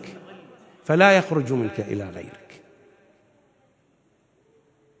ظلك فلا يخرج منك إلى غيرك.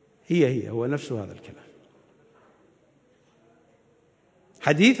 هو نفس هذا الكلام،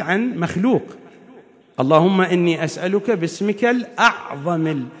 حديث عن مخلوق. اللهم إني أسألك باسمك الأعظم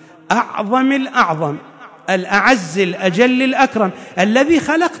الأعظم الأعظم الأعز الأجل الأكرم الذي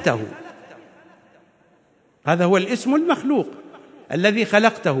خلقته. هذا هو الاسم المخلوق الذي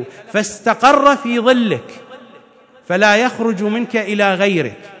خلقته فاستقر في ظلك فلا يخرج منك إلى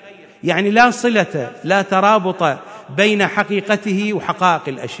غيرك، يعني لا صلة لا ترابط بين حقيقته وحقائق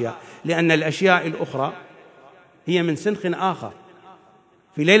الأشياء، لأن الأشياء الأخرى هي من سنخ آخر.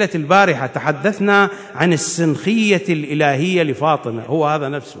 في ليلة البارحة تحدثنا عن السنخية الإلهية لفاطمة، هو هذا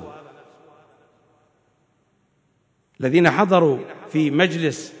نفسه. الذين حضروا في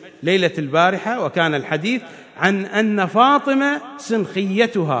مجلس ليلة البارحة وكان الحديث عن أن فاطمة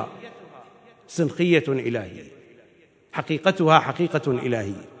سنخية إلهية، حقيقتها حقيقة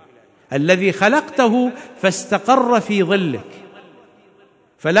إلهية. الذي خلقته فاستقر في ظلك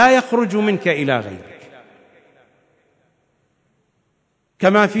فلا يخرج منك إلى غيرك،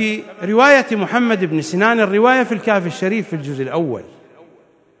 كما في رواية محمد بن سنان، الرواية في الكافي الشريف في الجزء الأول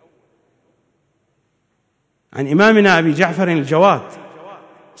عن إمامنا أبي جعفر الجواد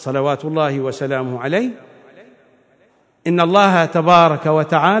صلوات الله وسلامه عليه: إن الله تبارك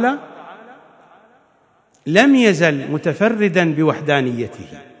وتعالى لم يزل متفردا بوحدانيته،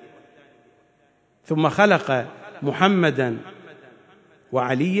 ثم خلق محمدا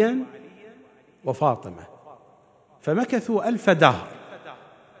وعليا وفاطمة فمكثوا 1000 دهر،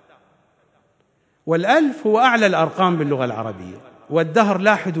 والألف هو أعلى الأرقام باللغة العربية، والدهر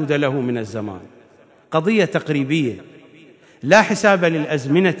لا حدود له من الزمان، قضية تقريبية لا حساب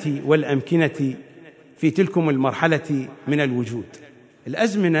للأزمنة والأمكنة في تلكم المرحلة من الوجود.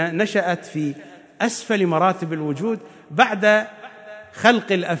 الأزمنة نشأت في أسفل مراتب الوجود بعد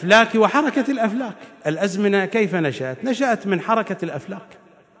خلق الأفلاك وحركة الأفلاك. الأزمنة كيف نشأت؟ نشأت من حركة الأفلاك،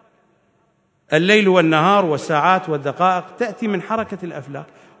 الليل والنهار والساعات والدقائق تأتي من حركة الأفلاك،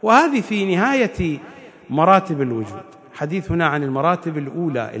 وهذه في نهاية مراتب الوجود. حديث هنا عن المراتب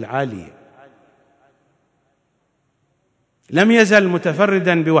الأولى العالية. لم يزل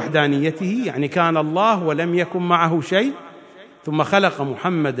متفردا بوحدانيته، يعني كان الله ولم يكن معه شيء، ثم خلق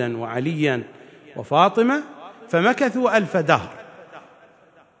محمدا وعليا وفاطمة فمكثوا 1000 دهر،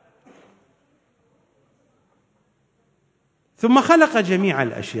 ثم خلق جميع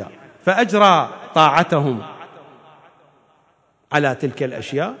الأشياء فأجرى طاعتهم على تلك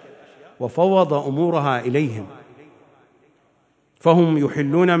الأشياء وفوض أمورها إليهم، فهم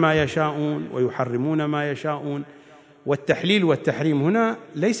يحلون ما يشاءون ويحرمون ما يشاءون. والتحليل والتحريم هنا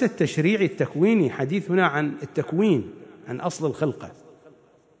ليس التشريع التكويني، حديث هنا عن التكوين، عن أصل الخلقة.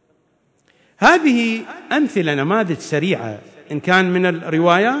 هذه أمثلة، نماذج سريعة، إن كان من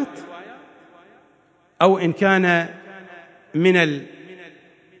الروايات أو إن كان من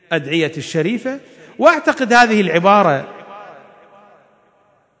الأدعية الشريفة. وأعتقد هذه العبارة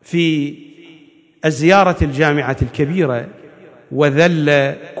في الزيارة الجامعة الكبيرة: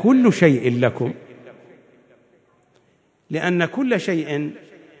 وذل كل شيء لكم، لأن كل شيء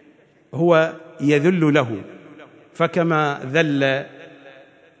هو يذل له، فكما ذل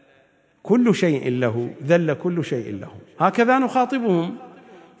كل شيء له ذل كل شيء له. هكذا نخاطبهم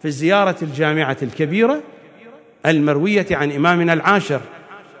في الزيارة الجامعة الكبيرة المروية عن إمامنا العاشر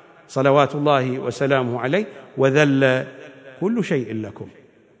صلوات الله وسلامه عليه: وذل كل شيء لكم.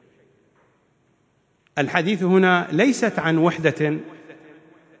 الحديث هنا ليست عن وحدة،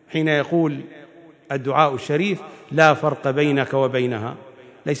 حين يقول الدعاء الشريف: لا فرق بينك وبينها،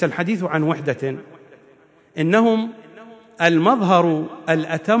 ليس الحديث عن وحدة، إنهم المظهر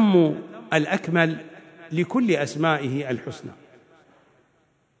الأتم الأكمل لكل أسمائه الحسنى.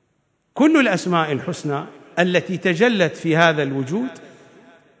 كل الأسماء الحسنى التي تجلت في هذا الوجود،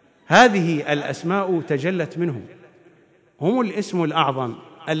 هذه الأسماء تجلت منهم، هم الاسم الأعظم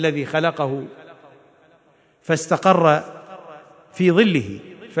الذي خلقه فاستقر في ظله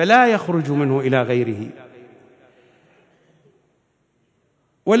فلا يخرج منه إلى غيره.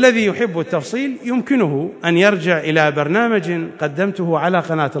 والذي يحب التفصيل يمكنه أن يرجع إلى برنامج قدمته على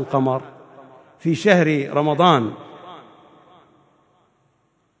قناة القمر في شهر رمضان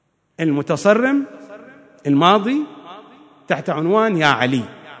المتصرم الماضي تحت عنوان يا علي.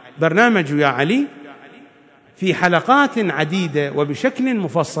 برنامج يا علي في حلقات عديدة وبشكل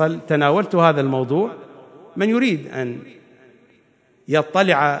مفصل تناولت هذا الموضوع. من يريد أن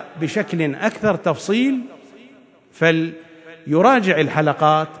يطلع بشكل أكثر تفصيل فليراجع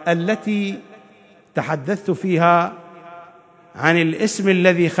الحلقات التي تحدثت فيها عن الاسم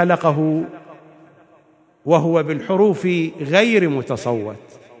الذي خلقه وهو بالحروف غير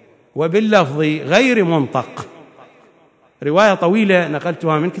متصوت وباللفظ غير منطق. رواية طويلة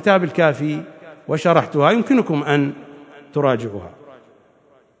نقلتها من كتاب الكافي وشرحتها، يمكنكم أن تراجعوها.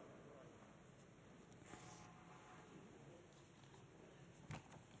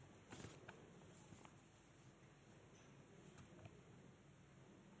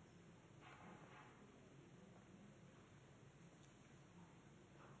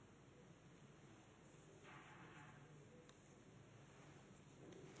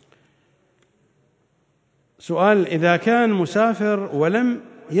 سؤال: إذا كان مسافر ولم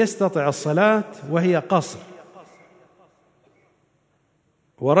يستطع الصلاة وهي قصر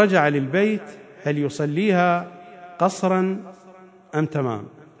ورجع للبيت، هل يصليها قصرا أم تمام؟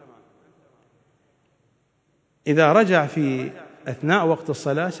 إذا رجع في أثناء وقت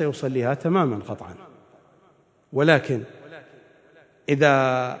الصلاة سيصليها تماما قطعا، ولكن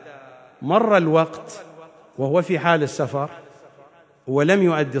إذا مر الوقت وهو في حال السفر ولم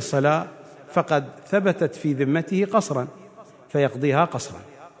يؤدي الصلاة فقد ثبتت في ذمته قصرا فيقضيها قصرا.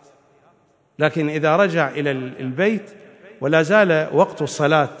 لكن إذا رجع إلى البيت ولا زال وقت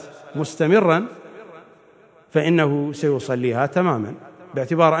الصلاة مستمرا فإنه سيصليها تماما،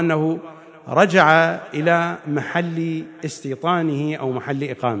 باعتبار أنه رجع إلى محل استيطانه أو محل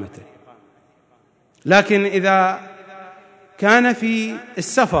إقامته. لكن إذا كان في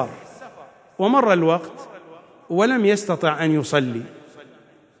السفر ومر الوقت ولم يستطع أن يصلي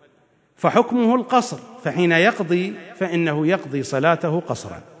فحكمه القصر، فحين يقضي فإنه يقضي صلاته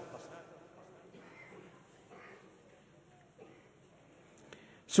قصرا.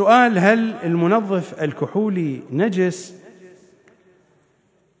 سؤال: هل المنظف الكحولي نجس؟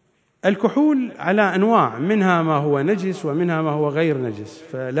 الكحول على أنواع، منها ما هو نجس ومنها ما هو غير نجس،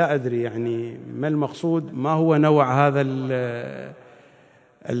 فلا أدري يعني ما المقصود، ما هو نوع هذا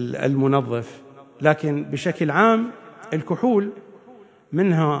المنظف. لكن بشكل عام الكحول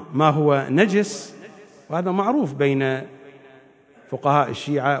منها ما هو نجس وهذا معروف بين فقهاء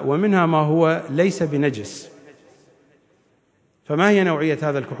الشيعة، ومنها ما هو ليس بنجس. فما هي نوعية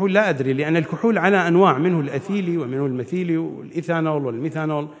هذا الكحول؟ لا أدري، لأن الكحول على أنواع، منه الأثيلي ومنه المثيلي والإيثانول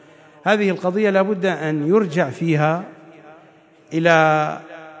والميثانول. هذه القضية لا بد أن يرجع فيها إلى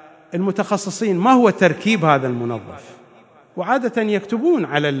المتخصصين ما هو تركيب هذا المنظف، وعادة يكتبون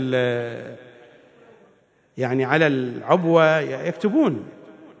على العبوة يكتبون،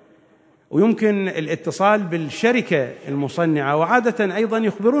 ويمكن الاتصال بالشركة المصنعة، وعادة أيضا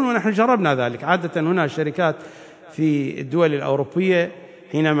يخبرون، ونحن جربنا ذلك. عادة هنا الشركات في الدول الأوروبية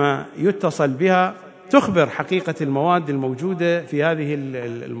حينما يتصل بها تخبر حقيقة المواد الموجودة في هذه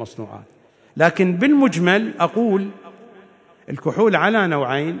المصنوعات. لكن بالمجمل أقول الكحول على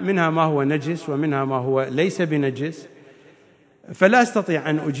نوعين، منها ما هو نجس ومنها ما هو ليس بنجس، فلا أستطيع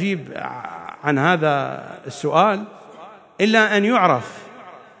أن أجيب عن هذا السؤال إلا أن يعرف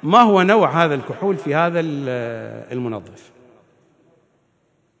ما هو نوع هذا الكحول في هذا المنظف.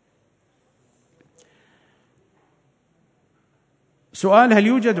 سؤال: هل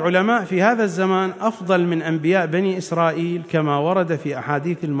يوجد علماء في هذا الزمان أفضل من أنبياء بني إسرائيل كما ورد في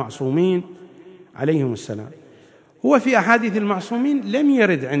أحاديث المعصومين عليهم السلام؟ هو في أحاديث المعصومين لم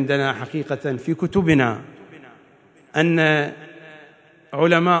يرد عندنا حقيقة في كتبنا أن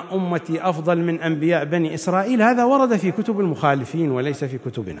علماء أمتي أفضل من أنبياء بني إسرائيل، هذا ورد في كتب المخالفين وليس في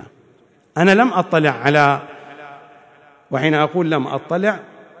كتبنا. أنا لم أطلع على، وحين أقول لم أطلع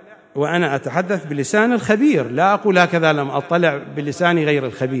وأنا أتحدث بلسان الخبير، لا أقول هكذا لم أطلع بلسان غير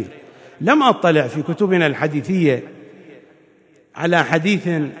الخبير، لم أطلع في كتبنا الحديثية على حديث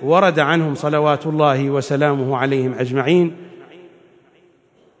ورد عنهم صلوات الله وسلامه عليهم أجمعين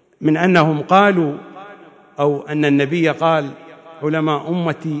من أنهم قالوا، أو أن النبي قال علماء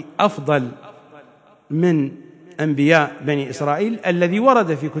أمتي أفضل من أنبياء بني إسرائيل. الذي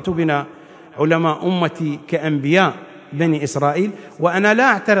ورد في كتبنا علماء أمتي كأنبياء بني إسرائيل، وأنا لا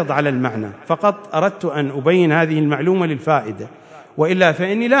أعترض على المعنى، فقط أردت أن أبين هذه المعلومة للفائدة، وإلا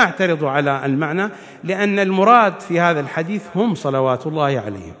فإني لا أعترض على المعنى، لأن المراد في هذا الحديث هم صلوات الله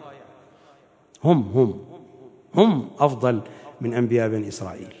عليهم، هم أفضل من أنبياء بني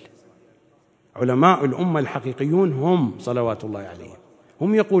إسرائيل. علماء الأمة الحقيقيون هم صلوات الله عليهم،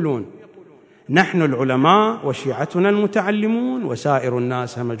 هم يقولون نحن العلماء وشيعتنا المتعلمون وسائر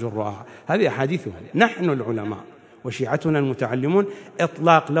الناس همج الرعاة. هذه أحاديثهم، نحن العلماء وشيعتنا المتعلمون.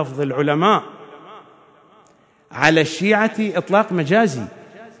 إطلاق لفظ العلماء على الشيعة إطلاق مجازي،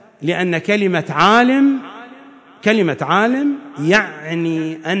 لأن كلمة عالم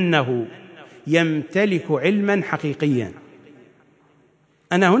يعني أنه يمتلك علما حقيقيا.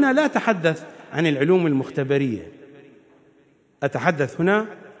 أنا هنا لا أتحدث عن العلوم المختبرية، أتحدث هنا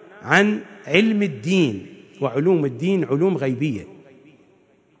عن علم الدين، وعلوم الدين علوم غيبية.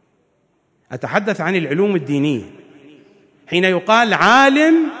 أتحدث عن العلوم الدينية. حين يقال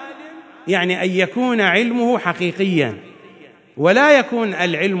عالم يعني أن يكون علمه حقيقيا، ولا يكون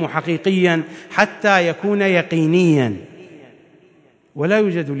العلم حقيقيا حتى يكون يقينيا، ولا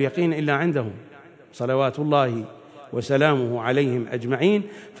يوجد اليقين إلا عندهم صلوات الله وسلامه عليهم أجمعين.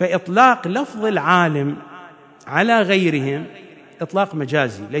 فإطلاق لفظ العالم على غيرهم إطلاق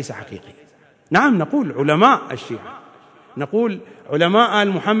مجازي ليس حقيقي. نعم نقول علماء الشيعة، نقول علماء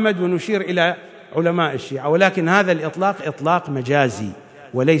آل محمد ونشير إلى علماء الشيعة، ولكن هذا الإطلاق إطلاق مجازي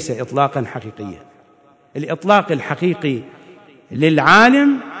وليس إطلاقا حقيقيا. الإطلاق الحقيقي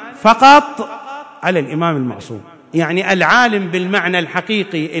للعالم فقط على الإمام المعصوم، يعني العالم بالمعنى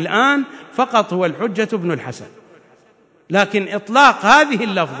الحقيقي الآن فقط هو الحجة بن الحسن. لكن إطلاق هذه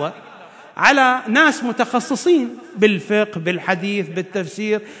اللفظة على ناس متخصصين بالفقه، بالحديث،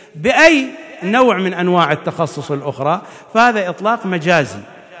 بالتفسير، بأي نوع من أنواع التخصص الأخرى، فهذا إطلاق مجازي.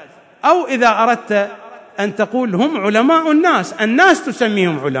 أو إذا أردت أن تقول هم علماء الناس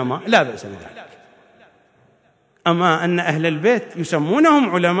تسميهم علماء، لا بأس بذلك. أما أن أهل البيت يسمونهم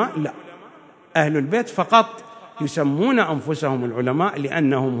علماء، لا، أهل البيت فقط يسمون أنفسهم العلماء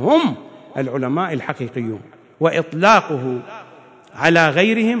لأنهم هم العلماء الحقيقيون، وإطلاقه على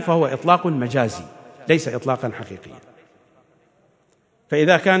غيرهم فهو إطلاق مجازي ليس إطلاقا حقيقيا.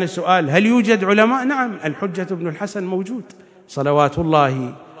 فإذا كان السؤال هل يوجد علماء؟ نعم، الحجة ابن الحسن موجود صلوات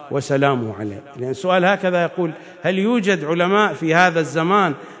الله وسلامه عليه، لأن السؤال هكذا يقول: هل يوجد علماء في هذا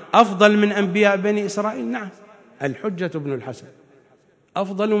الزمان أفضل من أنبياء بني إسرائيل؟ نعم، الحجة ابن الحسن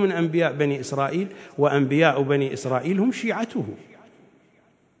أفضل من أنبياء بني إسرائيل، وأنبياء بني إسرائيل هم شيعته.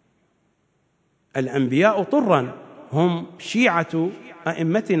 الأنبياء طرا هم شيعة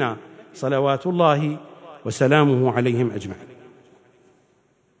أئمتنا صلوات الله وسلامه عليهم أجمعين.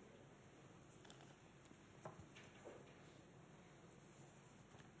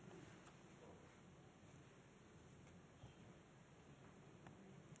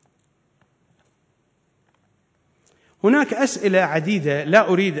 هناك أسئلة عديدة لا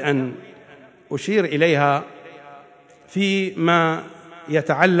أريد أن أشير إليها فيما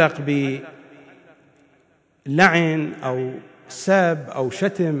يتعلق بلعن أو سب أو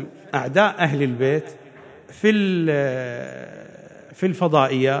شتم أعداء أهل البيت في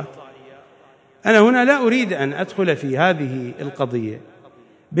الفضائيات. أنا هنا لا أريد أن أدخل في هذه القضية.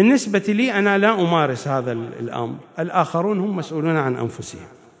 بالنسبة لي أنا لا أمارس هذا الأمر، الآخرون هم مسؤولون عن أنفسهم،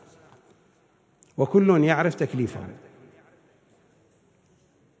 وكل يعرف تكليفه.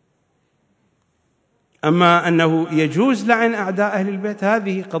 أما أنه يجوز لعن أعداء أهل البيت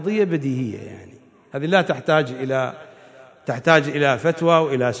هذه قضية بديهية، يعني هذه لا تحتاج إلى فتوى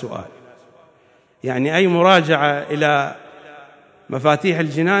وإلى سؤال. يعني أي مراجعة إلى مفاتيح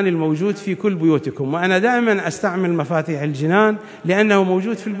الجنان الموجود في كل بيوتكم، وأنا دائما أستعمل مفاتيح الجنان لأنه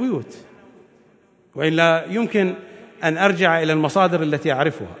موجود في البيوت، وإلا يمكن أن أرجع إلى المصادر التي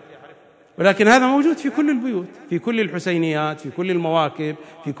أعرفها، ولكن هذا موجود في كل البيوت، في كل الحسينيات، في كل المواكب،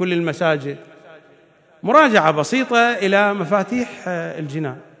 في كل المساجد. مراجعة بسيطة إلى مفاتيح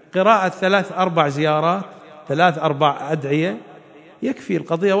الجنان، قراءة 3-4 زيارات، 3-4 أدعية يكفي،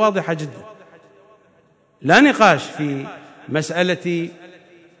 القضية واضحة جدا. لا نقاش في مسألة،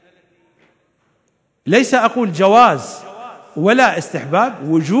 ليس أقول جواز ولا استحباب،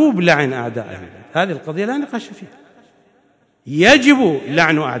 وجوب لعن أعداء أهل البيت، هذه القضية لا نقاش فيها، يجب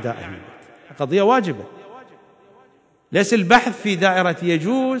لعن أعداء أهل البيت، قضية واجبة، ليس البحث في دائرة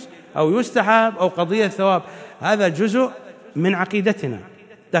يجوز أو يستحب أو قضية ثواب، هذا جزء من عقيدتنا،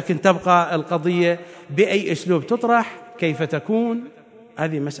 لكن تبقى القضية بأي أسلوب تطرح، كيف تكون،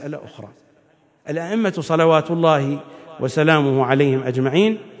 هذه مسألة أخرى. الأئمة صلوات الله وسلامه عليهم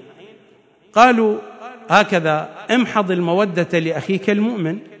أجمعين قالوا هكذا: امحض المودة لأخيك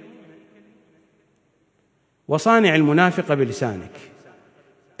المؤمن، وصانع المنافق بلسانك.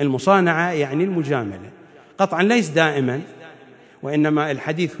 المصانعة يعني المجاملة، قطعا ليس دائما، وإنما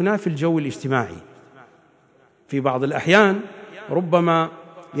الحديث هنا في الجو الاجتماعي. في بعض الأحيان ربما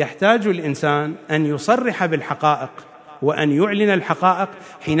يحتاج الإنسان أن يصرح بالحقائق وأن يعلن الحقائق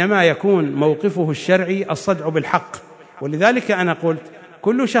حينما يكون موقفه الشرعي الصدع بالحق. ولذلك أنا قلت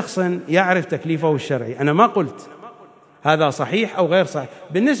كل شخص يعرف تكليفه الشرعي، أنا ما قلت هذا صحيح أو غير صحيح.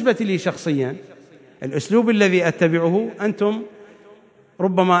 بالنسبة لي شخصيا الأسلوب الذي أتبعه، أنتم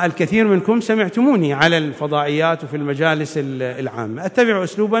ربما الكثير منكم سمعتموني على الفضائيات وفي المجالس العامة أتبع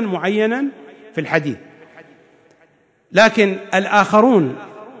أسلوبا معينا في الحديث، لكن الآخرون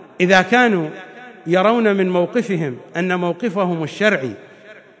إذا كانوا يرون من موقفهم أن موقفهم الشرعي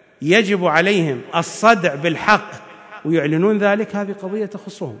يجب عليهم الصدع بالحق ويعلنون ذلك، هذه قضية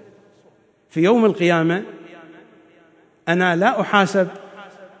تخصهم. في يوم القيامة أنا لا أحاسب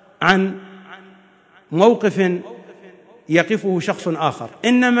عن موقف يقفه شخص آخر،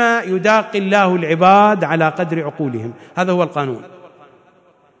 إنما يداقي الله العباد على قدر عقولهم، هذا هو القانون.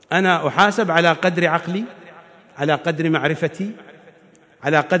 أنا أحاسب على قدر عقلي، على قدر معرفتي،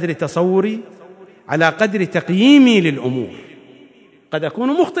 على قدر تصوري، على قدر تقييمي للأمور. قد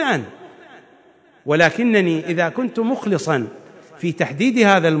أكون مخطئا، ولكنني إذا كنت مخلصا في تحديد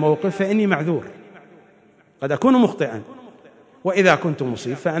هذا الموقف فإني معذور. قد أكون مخطئا، وإذا كنت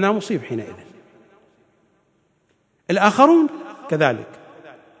مصيب فأنا مصيب حينئذ. الآخرون كذلك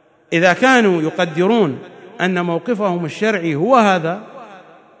إذا كانوا يقدرون أن موقفهم الشرعي هو هذا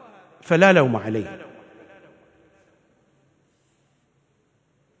فلا لوم عليه.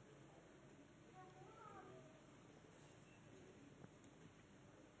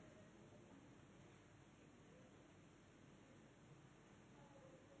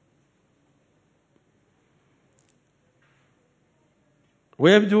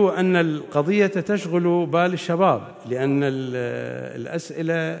 ويبدو أن القضية تشغل بال الشباب، لأن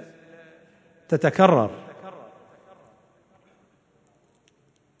الأسئلة تتكرر.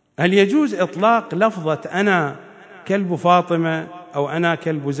 هل يجوز إطلاق لفظة أنا كلب فاطمة أو أنا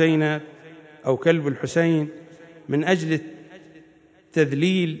كلب زينب أو كلب الحسين من أجل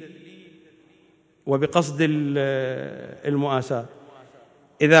التذليل وبقصد المؤاساة؟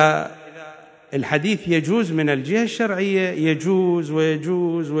 إذا الحديث يجوز من الجهة الشرعية يجوز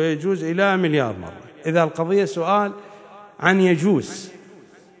ويجوز ويجوز إلى مليار مرة. إذا القضية سؤال عن يجوز،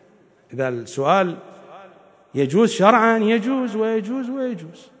 إذا السؤال يجوز شرعا يجوز ويجوز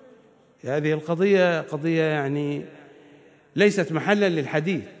ويجوز. هذه القضية قضية يعني ليست محلا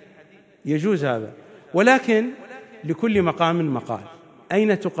للحديث، يجوز هذا، ولكن لكل مقام مقال.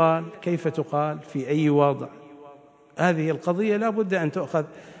 أين تقال؟ كيف تقال؟ في أي وضع؟ هذه القضية لا بد أن تؤخذ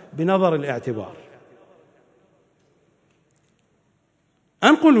بنظر الاعتبار.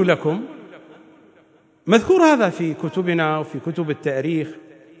 أنقل لكم مذكور هذا في كتبنا وفي كتب التاريخ.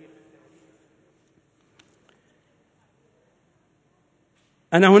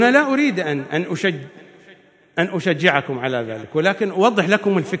 أنا هنا لا أريد أن أشجعكم على ذلك، ولكن أوضح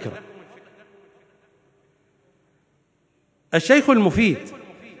لكم الفكرة. الشيخ المفيد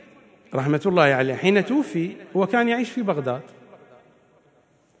رحمة الله عليه حين توفي هو كان يعيش في بغداد،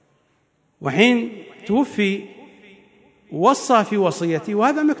 وحين توفي وصى في وصيته،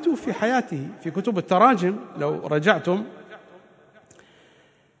 وهذا مكتوب في حياته في كتب التراجم، لو رجعتم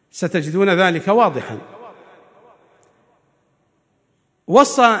ستجدون ذلك واضحا.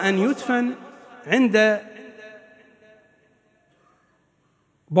 وصى أن يدفن عند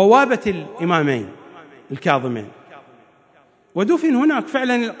بوابة الإمامين الكاظمين، ودفن هناك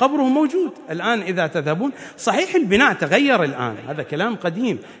فعلا، قبره موجود الآن إذا تذهبون. صحيح البناء تغير الآن، هذا كلام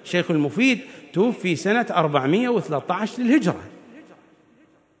قديم. شيخ المفيد توفي سنة 413 للهجرة،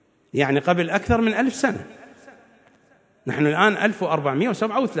 يعني قبل أكثر من 1000 سنة. نحن الآن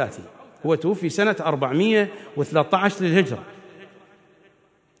 1437، هو توفي سنة 413 للهجرة.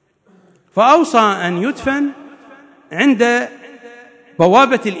 فأوصى أن يدفن عند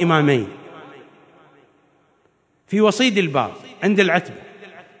بوابة الإمامين في وصيد الباب عند العتبة،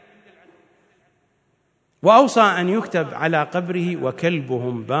 وأوصى أن يكتب على قبره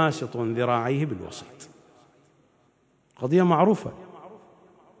وكلبهم باسط ذراعيه بالوسيط. قضية معروفة.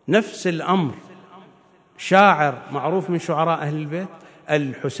 نفس الأمر شاعر معروف من شعراء أهل البيت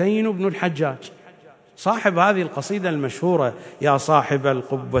الحسين بن الحجاج، صاحب هذه القصيدة المشهورة: يا صاحب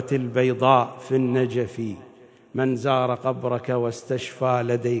القبة البيضاء في النجف من زار قبرك واستشفى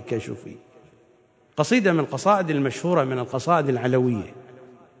لديك شفي. قصيدة من القصائد المشهورة من القصائد العلوية.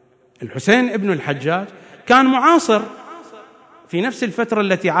 الحسين بن الحجاج كان معاصر في نفس الفترة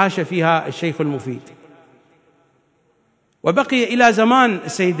التي عاش فيها الشيخ المفيد، وبقي إلى زمان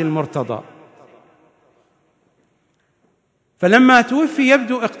السيد المرتضى. فلما توفي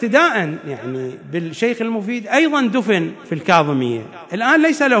يبدو اقتداء يعني بالشيخ المفيد أيضا دفن في الكاظمية. الآن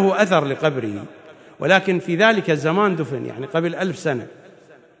ليس له أثر لقبره، ولكن في ذلك الزمان دفن يعني قبل 1000 سنة.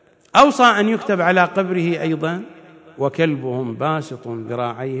 أوصى أن يكتب على قبره أيضا وكلبهم باسط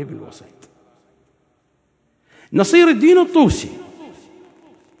ذراعيه بالوسيط. نصير الدين الطوسي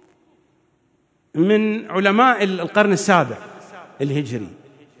من علماء القرن السابع الهجري،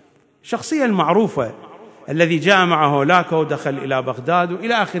 الشخصية المعروفة الذي جاء مع هولاكو ودخل إلى بغداد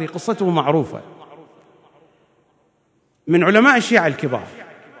وإلى آخره، قصته معروفة، من علماء الشيعة الكبار.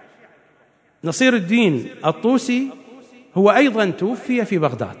 نصير الدين الطوسي هو أيضا توفي في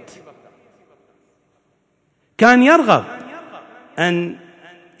بغداد. كان يرغب أن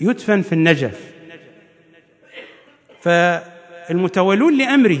يدفن في النجف، فالمتولون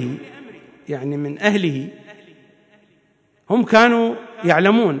لأمره يعني من أهله هم كانوا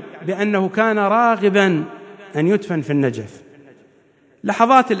يعلمون بأنه كان راغبا أن يدفن في النجف.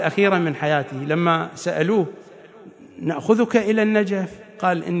 لحظات الأخيرة من حياته لما سألوه: نأخذك إلى النجف؟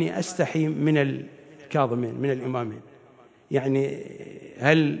 قال: إني أستحي من الكاظمين من الإمامين، يعني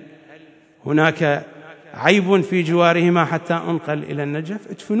هل هناك عيب في جوارهما حتى أنقل إلى النجف؟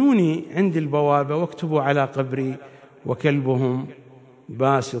 ادفنوني عند البوابة واكتبوا على قبري وكلبهم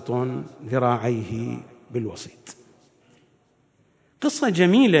باسط ذراعيه بالوسيط. قصة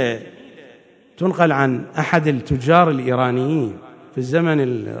جميلة تنقل عن أحد التجار الإيرانيين في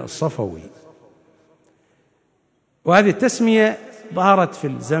الزمن الصفوي، وهذه التسمية ظهرت في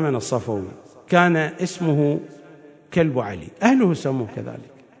الزمن الصفوي. كان اسمه كلب علي، أهله سموه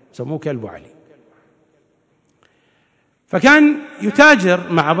كذلك، سموه كلب علي. فكان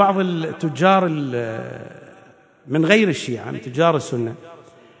يتاجر مع بعض التجار من غير الشيعة، من تجار السنة،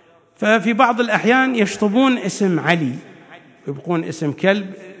 ففي بعض الأحيان يشطبون اسم علي يبقون اسم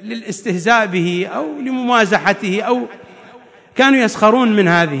كلب للاستهزاء به أو لممازحته، أو كانوا يسخرون من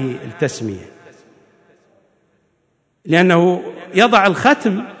هذه التسمية، لأنه يضع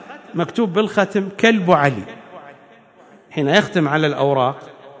الختم مكتوب بالختم كلب علي حين يختم على الأوراق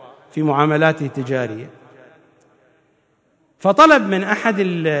في معاملاته التجارية. فطلب من أحد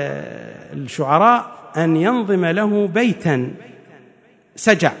الشعراء أن ينظم له بيتا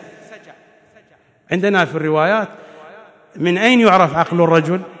سجع. عندنا في الروايات من أين يعرف عقل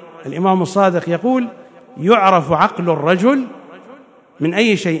الرجل؟ الإمام الصادق يقول يعرف عقل الرجل من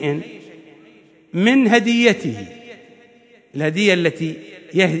أي شيء؟ من هديته، الهدية التي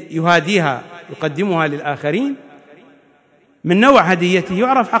يهاديها يقدمها للآخرين، من نوع هديته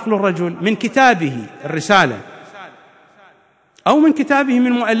يعرف عقل الرجل من كتابه الرسالة، أو من كتابه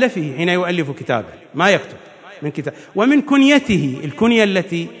من مؤلفه حين يؤلف كتابه ما يكتب من كتاب، ومن كنيته الكنية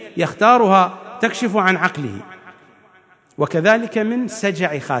التي يختارها تكشف عن عقله، وكذلك من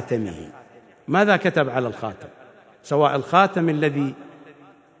سجع خاتمه ماذا كتب على الخاتم، سواء الخاتم الذي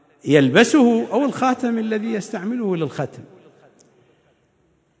يلبسه أو الخاتم الذي يستعمله للختم.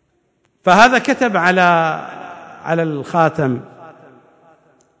 فهذا كتب على الخاتم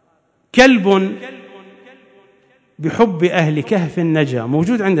كلب بحب أهل كهف نجا،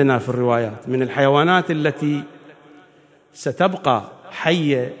 موجود عندنا في الروايات من الحيوانات التي ستبقى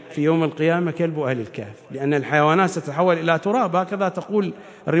حية في يوم القيامة كلب أهل الكهف، لأن الحيوانات ستتحول إلى تراب، هكذا تقول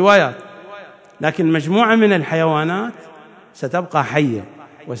الروايات، لكن مجموعة من الحيوانات ستبقى حية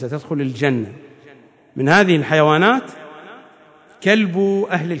وستدخل الجنة. من هذه الحيوانات كلب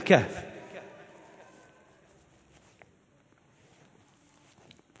أهل الكهف.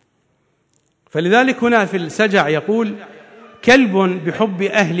 فلذلك هنا في السجع يقول كلب بحب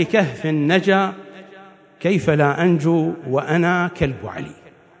أهل كهف نجا كيف لا أنجو وأنا كلب علي.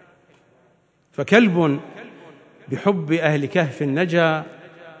 فكلب بحب أهل كهف نجا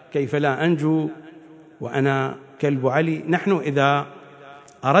كيف لا أنجو وأنا كلب علي. نحن إذا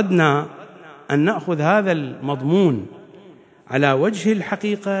أردنا أن نأخذ هذا المضمون على وجه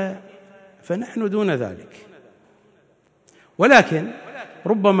الحقيقة فنحن دون ذلك، ولكن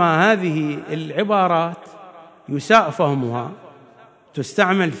ربما هذه العبارات يساء فهمها،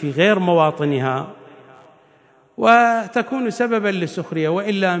 تستعمل في غير مواطنها وتكون سببا للسخرية،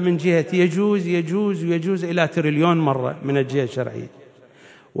 وإلا من جهة يجوز يجوز ويجوز إلى تريليون مرة من الجهة الشرعية،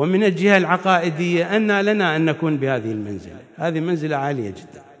 ومن الجهة العقائدية أن لنا أن نكون بهذه المنزلة، هذه منزلة عالية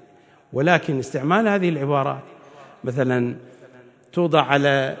جدا. ولكن استعمال هذه العبارات مثلا توضع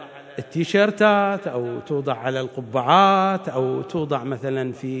على التيشيرتات أو توضع على القبعات أو توضع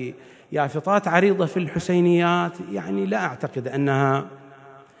مثلا في يافطات عريضة في الحسينيات، يعني لا أعتقد أنها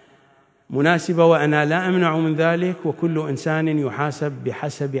مناسبة، وأنا لا أمنع من ذلك، وكل إنسان يحاسب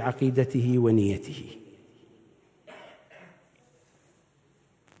بحسب عقيدته ونيته.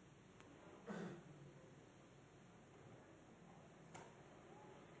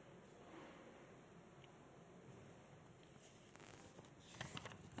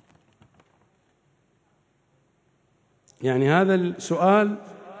 يعني هذا السؤال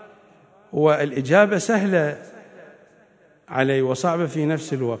والإجابة سهلة عليه وصعبة في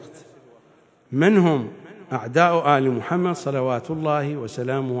نفس الوقت. من هم أعداء آل محمد صلوات الله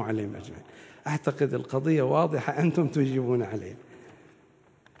وسلامه عليهم أجمعين؟ أعتقد القضية واضحة، أنتم تجيبون عليه.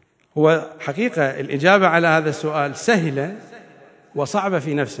 هو حقيقة الإجابة على هذا السؤال سهلة وصعبة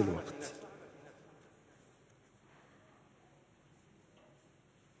في نفس الوقت.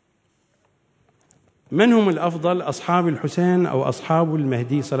 من هم الأفضل، أصحاب الحسين أو أصحاب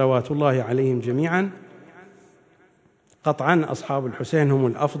المهدي صلوات الله عليهم جميعا؟ قطعا أصحاب الحسين هم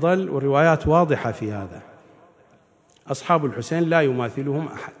الأفضل، والروايات واضحة في هذا. أصحاب الحسين لا يماثلهم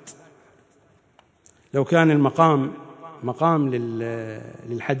أحد. لو كان المقام مقام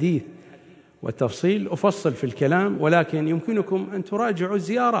للحديث والتفصيل أفصل في الكلام، ولكن يمكنكم أن تراجعوا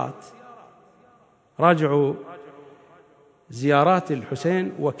الزيارات، راجعوا زيارات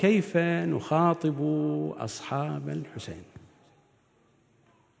الحسين وكيف نخاطب أصحاب الحسين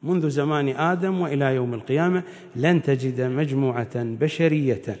منذ زمان آدم وإلى يوم القيامة. لن تجد مجموعة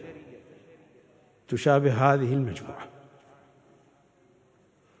بشرية تشابه هذه المجموعة.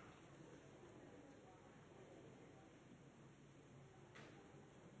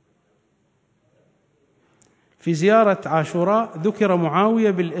 في زيارة عاشوراء ذكر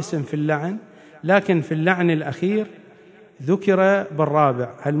معاوية بالاسم في اللعن، لكن في اللعن الأخير ذكر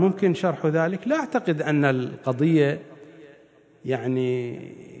بالرابع. هل ممكن شرح ذلك؟ لا أعتقد أن القضية يعني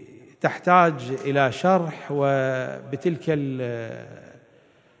تحتاج إلى شرح وبتلك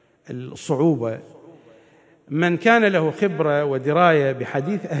الصعوبة. من كان له خبرة ودراية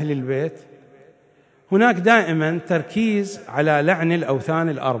بحديث أهل البيت هناك دائما تركيز على لعن الأوثان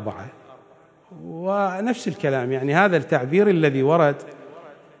الأربعة، ونفس الكلام يعني هذا التعبير الذي ورد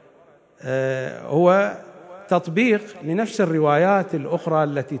هو تطبيق لنفس الروايات الأخرى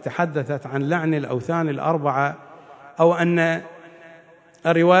التي تحدثت عن لعن الأوثان الأربعة، أو أن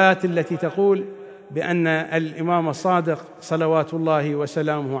الروايات التي تقول بأن الإمام الصادق صلوات الله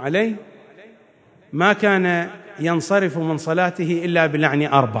وسلامه عليه ما كان ينصرف من صلاته إلا بلعن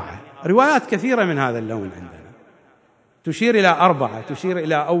أربعة. روايات كثيرة من هذا اللون عندنا تشير إلى أربعة، تشير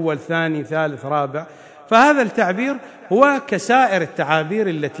إلى أول ثاني ثالث رابع. فهذا التعبير هو كسائر التعابير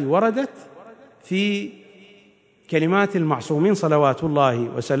التي وردت في كلمات المعصومين صلوات الله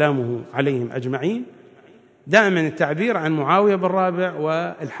وسلامه عليهم أجمعين. دائما التعبير عن معاوية بالرابع،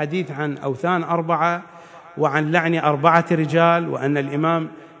 والحديث عن أوثان أربعة، وعن لعن 4 رجال، وأن الإمام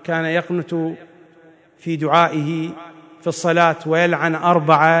كان يقنت في دعائه في الصلاة ويلعن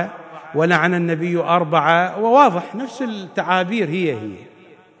 4، ولعن النبي 4، وواضح نفس التعابير هي.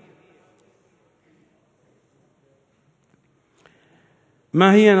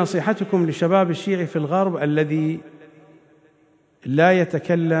 ما هي نصيحتكم لشباب الشيعي في الغرب الذي لا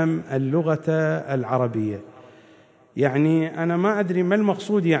يتكلم اللغة العربية؟ يعني أنا ما أدري ما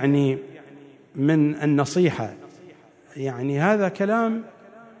المقصود يعني من النصيحة، يعني هذا كلام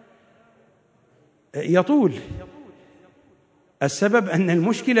يطول. السبب أن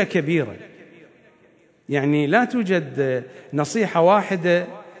المشكلة كبيرة، يعني لا توجد نصيحة واحدة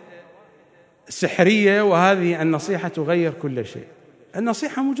سحرية وهذه النصيحة تغير كل شيء.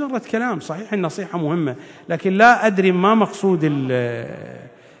 النصيحة مجرد كلام، صحيح النصيحة مهمة، لكن لا أدري ما مقصود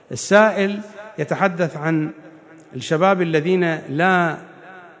السائل. يتحدث عن الشباب الذين لا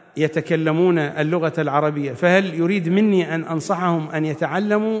يتكلمون اللغة العربية، فهل يريد مني أن أنصحهم أن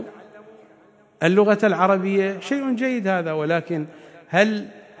يتعلموا اللغة العربية؟ شيء جيد هذا، ولكن هل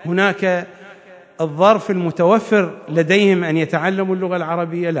هناك الظرف المتوفر لديهم أن يتعلموا اللغة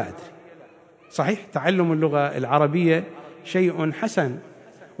العربية؟ لا أدري. صحيح تعلم اللغة العربية شيء حسن،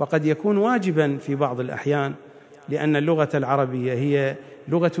 وقد يكون واجبا في بعض الأحيان، لأن اللغة العربية هي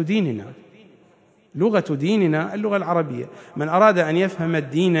لغة ديننا، لغة ديننا اللغة العربية. من أراد أن يفهم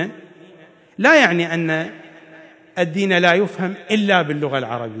الدين لا يعني أن الدين لا يفهم إلا باللغة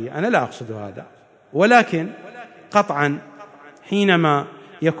العربية، أنا لا أقصد هذا، ولكن قطعا حينما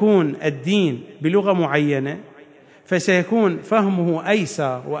يكون الدين بلغة معينة فسيكون فهمه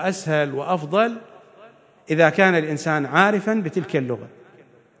أيسر وأسهل وأفضل إذا كان الإنسان عارفا بتلك اللغة.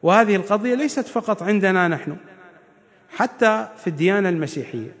 وهذه القضية ليست فقط عندنا نحن، حتى في الديانة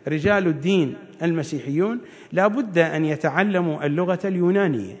المسيحية رجال الدين المسيحيون لا بد أن يتعلموا اللغة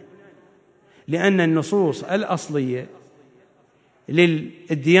اليونانية، لأن النصوص الأصلية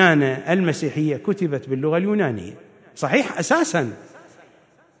للديانة المسيحية كتبت باللغة اليونانية. صحيح أساساً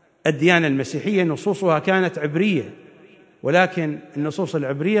الديانة المسيحية نصوصها كانت عبرية، ولكن النصوص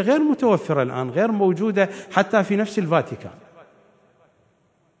العبرية غير متوفرة الآن، غير موجودة حتى في نفس الفاتيكان.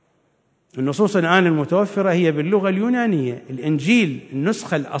 النصوص الآن المتوفرة هي باللغة اليونانية. الإنجيل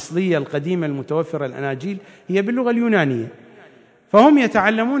النسخة الأصلية القديمة المتوفرة، الأناجيل، هي باللغة اليونانية. فهم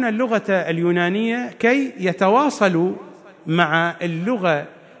يتعلمون اللغة اليونانية كي يتواصلوا مع اللغة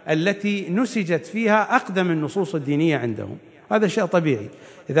التي نسجت فيها أقدم النصوص الدينية عندهم. هذا شيء طبيعي.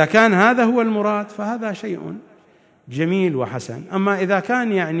 إذا كان هذا هو المراد فهذا شيء جميل وحسن. أما إذا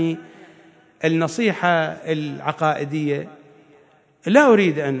كان يعني النصيحة العقائدية، لا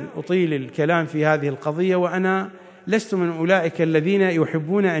أريد أن أطيل الكلام في هذه القضية، وأنا لست من أولئك الذين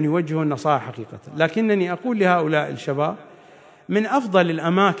يحبون أن يوجهوا النصائح حقيقة، لكنني أقول لهؤلاء الشباب من أفضل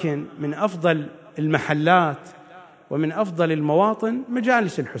الأماكن، من أفضل المحلات، ومن أفضل المواطن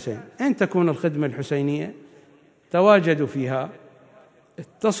مجالس الحسين. أين تكون الخدمة الحسينية تواجدوا فيها،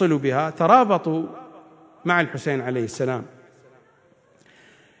 اتصلوا بها، ترابطوا مع الحسين عليه السلام.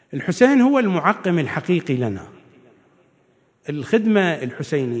 الحسين هو المعقم الحقيقي لنا. الخدمة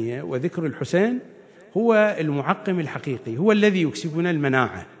الحسينية وذكر الحسين هو المعقم الحقيقي، هو الذي يكسبنا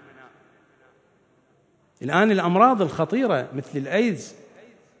المناعة. الآن الأمراض الخطيرة مثل الأيدز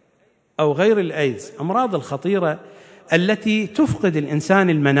أو غير الأيدز، أمراض الخطيرة التي تفقد الإنسان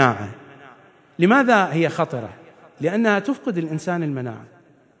المناعة. لماذا هي خطرة؟ لأنها تفقد الإنسان المناعة،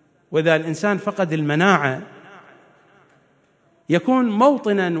 وإذا الإنسان فقد المناعة يكون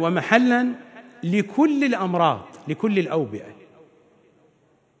موطنا ومحلا لكل الأمراض، لكل الأوبئة.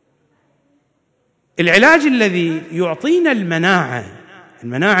 العلاج الذي يعطينا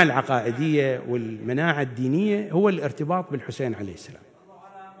المناعة العقائدية والمناعة الدينية هو الارتباط بالحسين عليه السلام.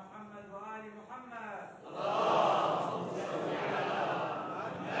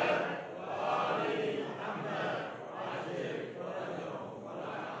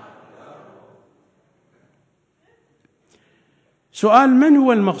 سؤال: من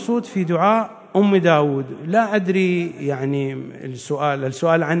هو المقصود في دعاء أم داود؟ لا أدري يعني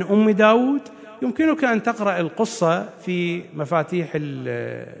السؤال عن أم داود. يمكنك أن تقرأ القصة في مفاتيح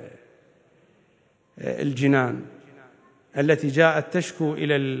الجنان التي جاءت تشكو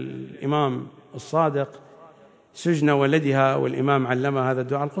إلى الإمام الصادق سجن ولدها، والإمام علمها هذا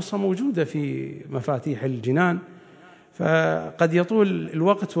الدعاء. القصة موجودة في مفاتيح الجنان، فقد يطول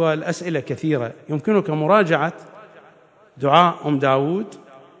الوقت والأسئلة كثيرة. يمكنك مراجعة دعاء أم داود،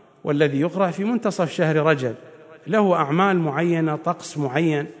 والذي يقرأ في منتصف شهر رجب، له أعمال معينة، طقس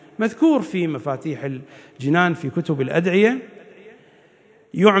معين مذكور في مفاتيح الجنان في كتب الأدعية،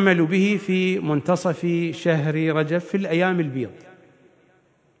 يعمل به في منتصف شهر رجب في الأيام البيض.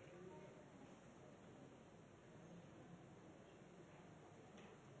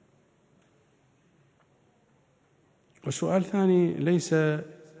 والسؤال ثاني ليس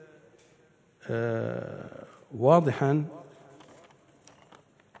واضحا.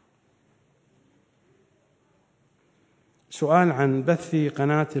 سؤال عن بث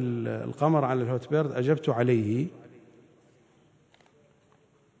قناة القمر على الهوتبيرد، أجبت عليه.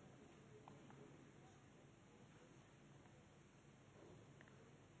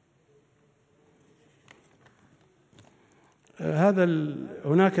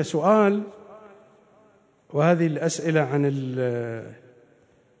 هناك سؤال، وهذه الأسئلة عن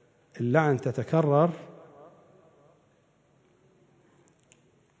اللعن تتكرر.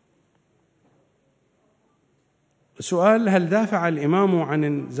 سؤال: هل دافع الإمام عن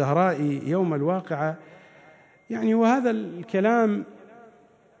الزهراء يوم الواقعة؟ يعني وهذا الكلام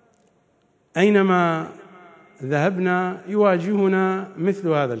أينما ذهبنا يواجهنا مثل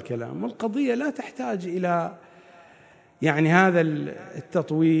هذا الكلام، والقضية لا تحتاج إلى يعني هذا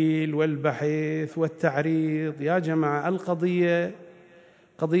التطويل والبحث والتعريض. يا جماعة، القضية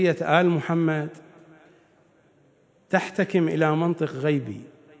قضية آل محمد تحتكم إلى منطق غيبي،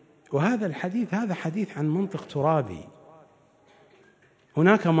 وهذا الحديث هذا حديث عن منطق ترابي.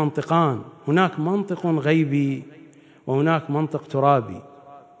 هناك منطقان، هناك منطق غيبي وهناك منطق ترابي.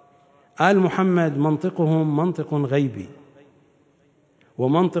 آل محمد منطقهم منطق غيبي،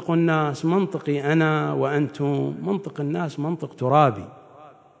 ومنطق الناس منطقي أنا وأنتم، منطق الناس منطق ترابي.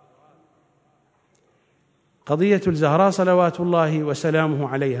 قضية الزهراء صلوات الله وسلامه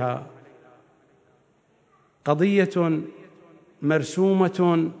عليها قضية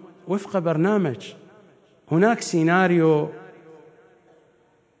مرسومة وفق برنامج. هناك سيناريو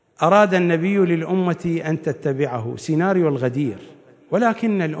أراد النبي للأمة أن تتبعه، سيناريو الغدير،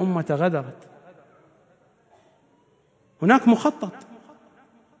 ولكن الأمة غدرت. هناك مخطط،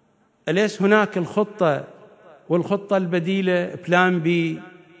 أليس هناك الخطة والخطة البديلة بلان بي؟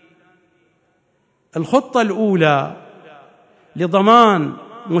 الخطة الأولى لضمان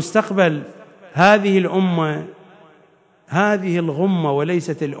مستقبل هذه الأمة، هذه الغمة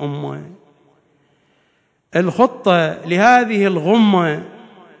وليست الأمة. الخطة لهذه الغمة،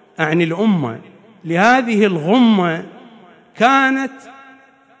 أعني الأمة، لهذه الغمة كانت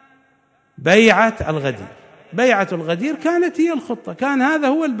بيعة الغدير. بيعة الغدير كانت هي الخطة، كان هذا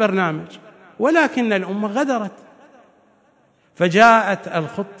هو البرنامج، ولكن الأمة غدرت، فجاءت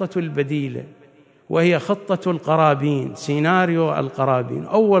الخطة البديلة وهي خطة القرابين، سيناريو القرابين.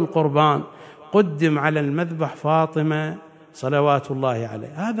 أول قربان قدم على المذبح فاطمة صلوات الله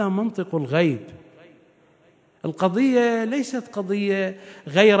عليه. هذا منطق الغيب. القضية ليست قضية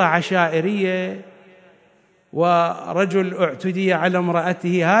غير عشائرية ورجل اعتدي على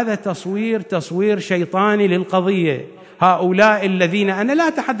امرأته، هذا تصوير شيطاني للقضية. هؤلاء الذين، أنا لا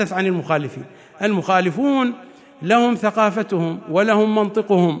أتحدث عن المخالفين، المخالفون لهم ثقافتهم ولهم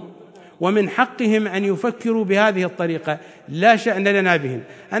منطقهم، ومن حقهم أن يفكروا بهذه الطريقة، لا شأن لنا بهم.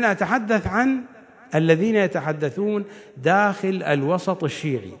 أنا أتحدث عن الذين يتحدثون داخل الوسط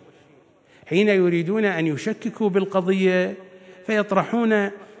الشيعي، حين يريدون أن يشككوا بالقضية فيطرحون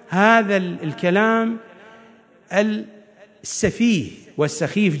هذا الكلام السفيه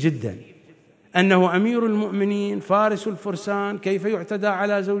والسخيف جدا، أنه أمير المؤمنين فارس الفرسان، كيف يعتدى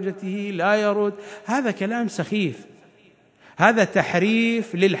على زوجته لا يرد. هذا كلام سخيف، هذا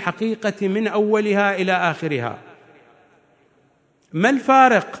تحريف للحقيقة من أولها إلى آخرها. ما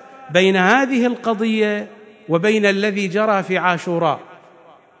الفارق بين هذه القضية وبين الذي جرى في عاشوراء؟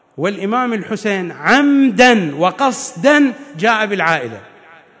 والإمام الحسين عمدا وقصدا جاء بالعائلة،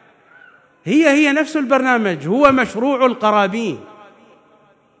 هي نفس البرنامج، هو مشروع القرابين.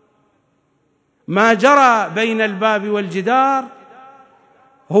 ما جرى بين الباب والجدار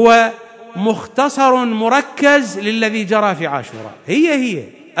هو مختصر مركز للذي جرى في عاشوراء. هي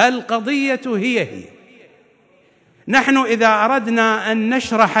القضية هي. نحن إذا أردنا أن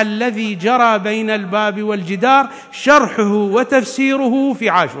نشرح الذي جرى بين الباب والجدار شرحه وتفسيره في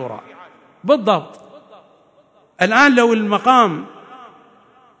عاشوراء بالضبط. الآن لو المقام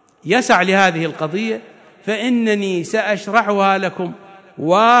يسع لهذه القضية فإنني سأشرحها لكم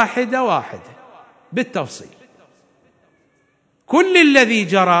واحدة واحدة بالتفصيل، كل الذي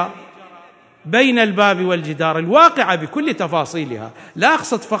جرى بين الباب والجدار، الواقعة بكل تفاصيلها، لا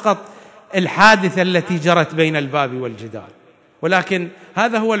أقصد فقط الحادثة التي جرت بين الباب والجدار، ولكن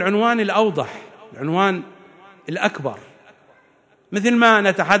هذا هو العنوان الأوضح، العنوان الأكبر. مثل ما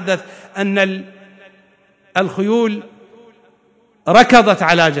نتحدث أن الخيول ركضت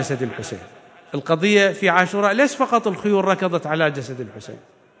على جسد الحسين، القضية في عاشوراء ليس فقط الخيول ركضت على جسد الحسين،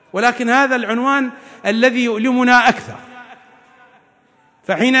 ولكن هذا العنوان الذي يؤلمنا أكثر.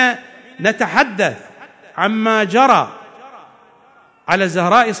 فحين نتحدث عما جرى على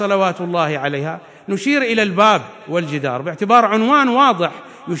الزهراء صلوات الله عليها نشير إلى الباب والجدار باعتبار عنوان واضح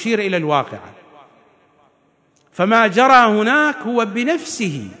يشير إلى الواقعة، فما جرى هناك هو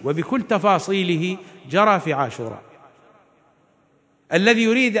بنفسه وبكل تفاصيله جرى في عاشوراء. الذي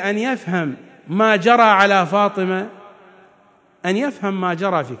يريد أن يفهم ما جرى على فاطمة أن يفهم ما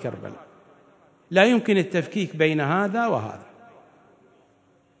جرى في كربلاء، لا يمكن التفكيك بين هذا وهذا.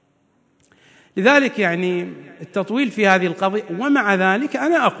 لذلك يعني التطويل في هذه القضية. ومع ذلك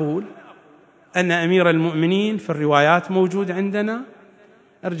أنا أقول أن أمير المؤمنين في الروايات موجود عندنا،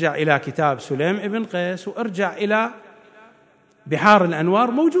 ارجع إلى كتاب سليم ابن قيس وارجع إلى بحار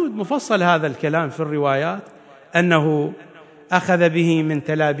الأنوار، موجود مفصل هذا الكلام في الروايات، أنه أخذ به من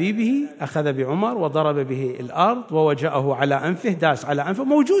تلابيبه، أخذ بعمر وضرب به الأرض ووجأه على أنفه، داس على أنفه،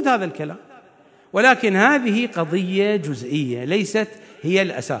 موجود هذا الكلام. ولكن هذه قضية جزئية ليست هي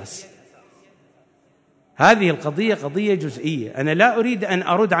الأساس، هذه القضية قضية جزئية. أنا لا أريد أن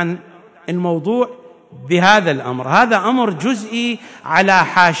أرد عن الموضوع بهذا الأمر، هذا أمر جزئي على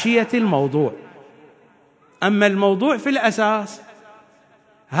حاشية الموضوع. أما الموضوع في الأساس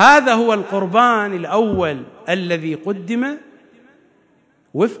هذا هو القربان الأول الذي قدم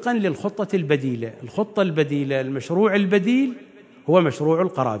وفقا للخطة البديلة. الخطة البديلة، المشروع البديل هو مشروع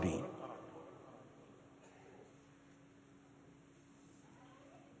القرابين.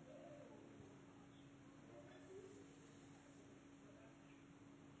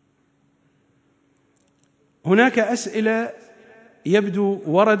 هناك أسئلة يبدو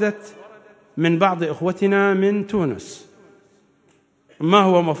وردت من بعض إخوتنا من تونس. ما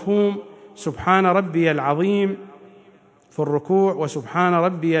هو مفهوم سبحان ربي العظيم في الركوع وسبحان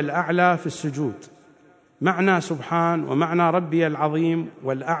ربي الأعلى في السجود؟ معنى سبحان ومعنى ربي العظيم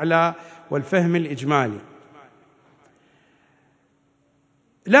والأعلى والفهم الإجمالي.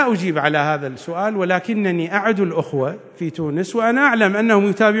 لا أجيب على هذا السؤال، ولكنني أعد الأخوة في تونس، وأنا أعلم أنهم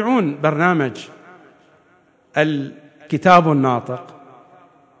يتابعون برنامج الكتاب الناطق،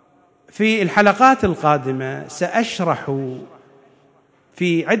 في الحلقات القادمة سأشرح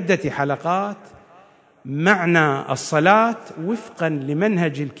في عدة حلقات معنى الصلاة وفقا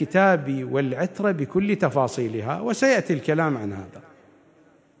لمنهج الكتاب والعترة بكل تفاصيلها، وسيأتي الكلام عن هذا.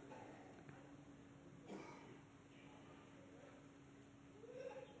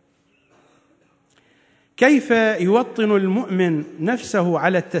 كيف يوطن المؤمن نفسه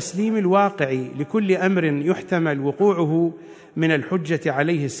على التسليم الواقعي لكل أمر يحتمل وقوعه من الحجة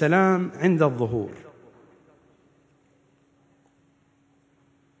عليه السلام عند الظهور؟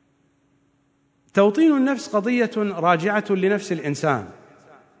 توطين النفس قضية راجعة لنفس الإنسان،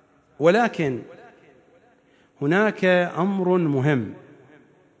 ولكن هناك أمر مهم،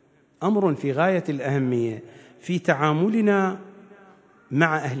 أمر في غاية الأهمية في تعاملنا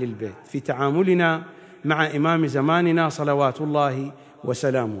مع أهل البيت، في تعاملنا مع إمام زماننا صلوات الله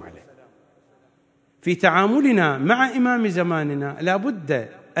وسلامه عليه. في تعاملنا مع إمام زماننا لا بد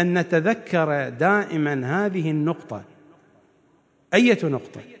أن نتذكر دائما هذه النقطة. أية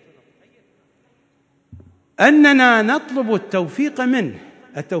نقطة؟ أننا نطلب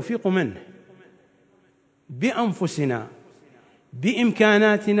التوفيق منه بأنفسنا،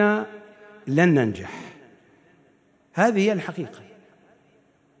 بإمكاناتنا لن ننجح. هذه هي الحقيقة.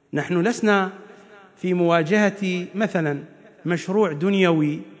 نحن لسنا في مواجهة مثلا مشروع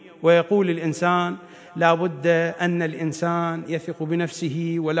دنيوي ويقول الإنسان لا بد أن الإنسان يثق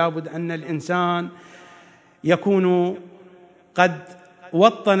بنفسه، ولا بد أن الإنسان يكون قد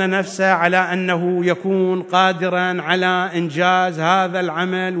وطن نفسه على أنه يكون قادرا على إنجاز هذا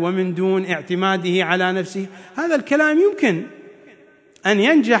العمل ومن دون اعتماده على نفسه. هذا الكلام يمكن أن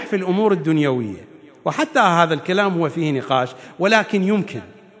ينجح في الأمور الدنيوية، وحتى هذا الكلام هو فيه نقاش، ولكن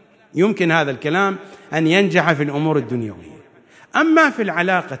يمكن هذا الكلام أن ينجح في الأمور الدنيوية. أما في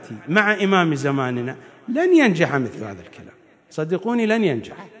العلاقة مع إمام زماننا لن ينجح مثل هذا الكلام، صدقوني لن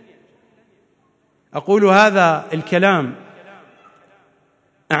ينجح. أقول هذا الكلام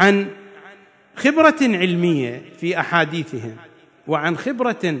عن خبرة علمية في أحاديثهم، وعن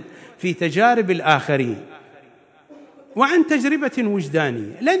خبرة في تجارب الآخرين، وعن تجربة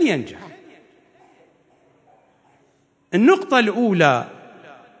وجدانية. لن ينجح. النقطة الأولى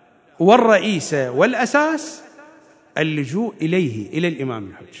والرئيسة والأساس اللجوء إلى الإمام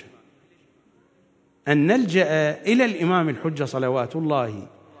الحجة، أن نلجأ إلى الإمام الحجة صلوات الله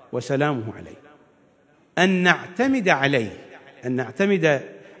وسلامه عليه، أن نعتمد عليه، أن نعتمد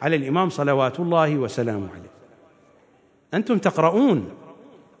على الإمام صلوات الله وسلامه عليه. أنتم تقرؤون،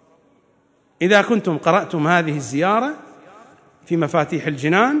 إذا كنتم قرأتم هذه الزيارة في مفاتيح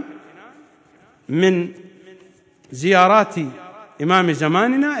الجنان من زيارات إمام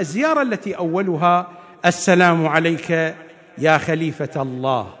زماننا، الزيارة التي أولها السلام عليك يا خليفة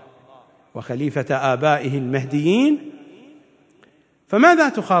الله وخليفة آبائه المهديين، فماذا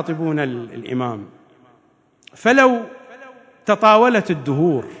تخاطبون الإمام؟ فلو تطاولت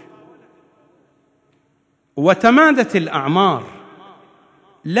الدهور وتمادت الأعمار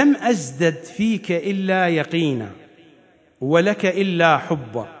لم أزدد فيك إلا يقينا، ولك إلا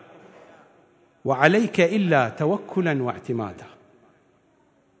حبا، وعليك إلا توكلا واعتمادا.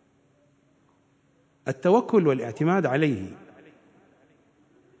 التوكل والاعتماد عليه،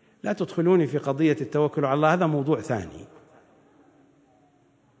 لا تدخلوني في قضية التوكل على الله، هذا موضوع ثاني.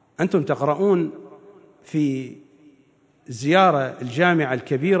 أنتم تقرؤون في زيارة الجامعة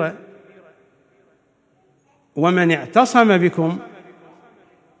الكبيرة: ومن اعتصم بكم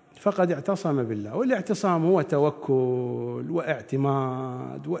فقد اعتصم بالله. والاعتصام هو توكل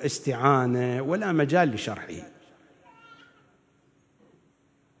واعتماد واستعانة، ولا مجال لشرحه.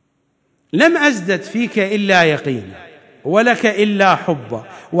 لم أزدد فيك إلا يقينا، ولك إلا حبا،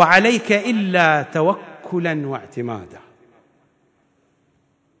 وعليك إلا توكلا واعتمادا،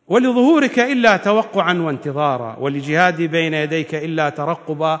 ولظهورك إلا توقعا وانتظارا، ولجهادي بين يديك إلا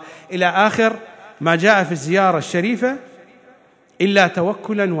ترقبا، إلى آخر ما جاء في الزيارة الشريفة: إلا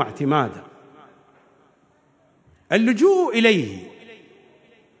توكلا واعتمادا. اللجوء إليه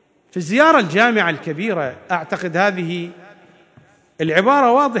في الزيارة الجامعة الكبيرة، أعتقد هذه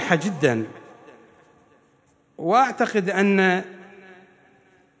العبارة واضحة جدا، وأعتقد أن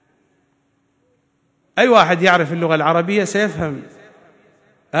أي واحد يعرف اللغة العربية سيفهم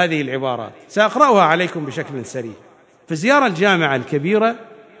هذه العبارات. سأقرأها عليكم بشكل سريع. في الزيارة الجامعة الكبيرة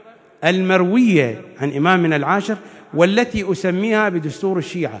المروية عن إمامنا العاشر، والتي أسميها بدستور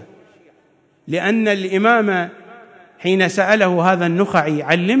الشيعة، لأن الإمام حين سأله هذا النخعي: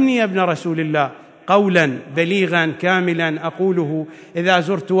 علمني يا ابن رسول الله قولا بليغا كاملا أقوله إذا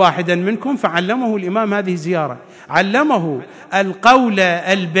زرت واحدا منكم، فعلمه الإمام هذه الزيارة، علمه القول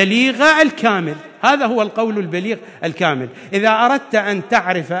البليغ الكامل. هذا هو القول البليغ الكامل. إذا أردت أن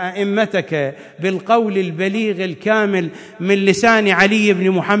تعرف أئمتك بالقول البليغ الكامل من لسان علي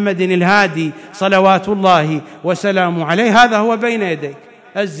بن محمد الهادي صلوات الله وسلامه عليه، هذا هو بين يديك،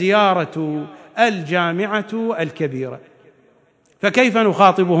 الزيارة الجامعة الكبيرة. فكيف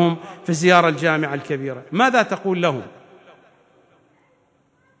نخاطبهم في الزيارة الجامعة الكبيرة؟ ماذا تقول لهم؟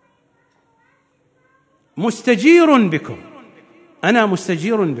 مستجير بكم، أنا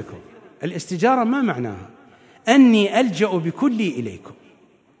مستجير بكم. الاستجارة ما معناها؟ أني ألجأ بكلي إليكم،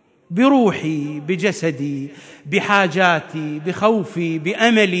 بروحي، بجسدي، بحاجاتي، بخوفي،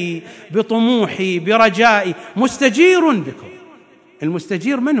 بأملي، بطموحي، برجائي، مستجير بكم.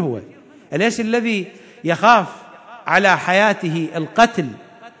 المستجير من هو؟ أليس الذي يخاف على حياته القتل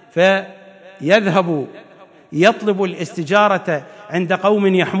فيذهب يطلب الاستجارة عند قوم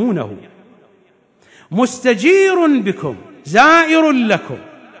يحمونه؟ مستجير بكم، زائر لكم،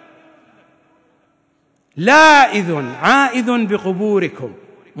 لائذ عائذ بقبوركم،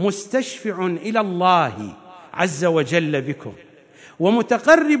 مستشفع إلى الله عز وجل بكم،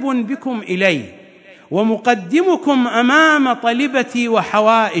 ومتقرب بكم إليه، ومقدمكم أمام طلبتي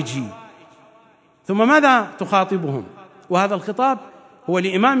وحوائجي. ثم ماذا تخاطبهم؟ وهذا الخطاب هو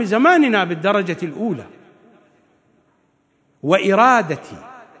لإمام زماننا بالدرجة الأولى. وإرادتي،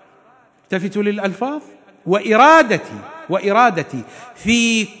 التفتوا للألفاظ، وإرادتي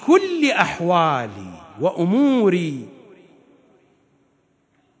في كل أحوالي وأموري،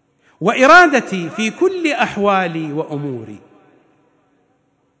 وإرادتي في كل أحوالي وأموري.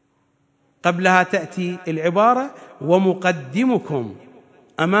 قبلها تأتي العبارة: ومقدمكم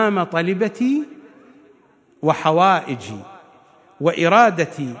أمام طلبتي وحوائجي،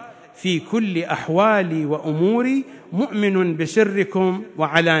 وإرادتي في كل أحوالي وأموري، مؤمن بسركم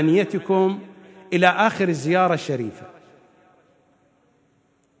وعلانيتكم، إلى آخر الزيارة الشريفة.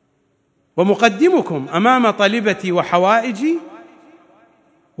 ومقدمكم أمام طلبتي وحوائجي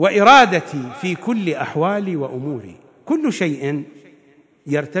وإرادتي في كل أحوالي وأموري. كل شيء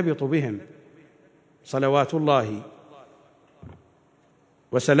يرتبط بهم صلوات الله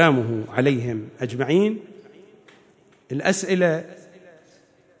وسلامه عليهم أجمعين. الأسئلة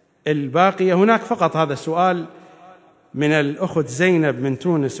الباقية هناك فقط هذا السؤال من الأخت زينب من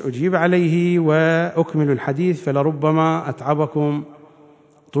تونس أجيب عليه وأكمل الحديث، فلربما أتعبكم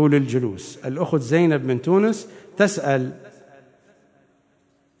طول الجلوس. الأخت زينب من تونس تسأل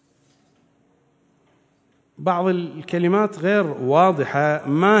بعض الكلمات غير واضحة،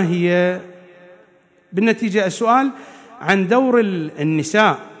 ما هي بالنتيجة السؤال عن دور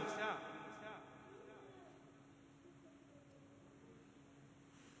النساء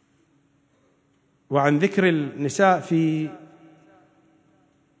وعن ذكر النساء في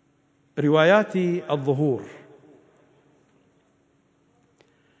روايات الظهور.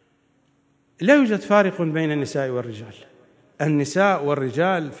 لا يوجد فارق بين النساء والرجال، النساء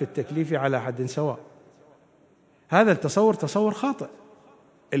والرجال في التكليف على حد سواء. هذا التصور تصور خاطئ.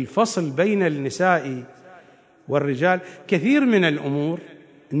 الفصل بين النساء والرجال كثير من الأمور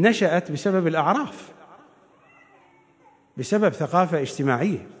نشأت بسبب الأعراف، بسبب ثقافة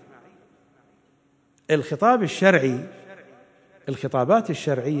اجتماعية. الخطاب الشرعي، الخطابات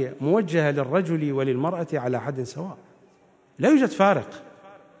الشرعية موجهة للرجل وللمرأة على حد سواء، لا يوجد فارق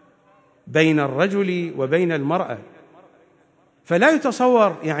بين الرجل وبين المرأة. فلا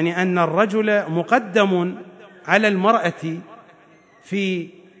يتصور أن الرجل مقدم على المرأة في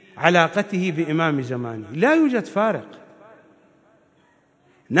علاقته بإمام زمانه، لا يوجد فارق.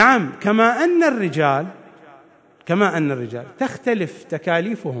 نعم، كما أن الرجال تختلف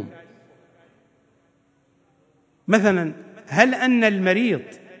تكاليفهم. مثلا هل أن المريض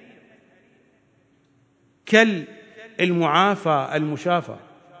كالمعافى المشافى؟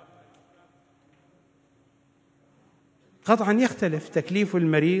 قطعا يختلف تكليف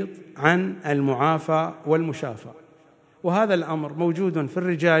المريض عن المعافى والمشافى، وهذا الأمر موجود في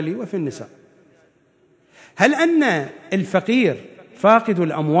الرجال وفي النساء. هل أن الفقير فاقد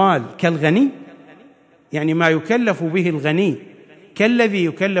الأموال كالغني؟ ما يكلف به الغني كالذي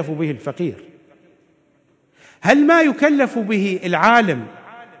يكلف به الفقير؟ هل ما يكلف به العالم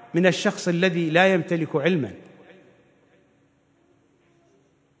من الشخص الذي لا يمتلك علما؟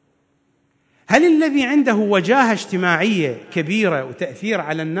 هل الذي عنده وجاهة اجتماعية كبيرة وتأثير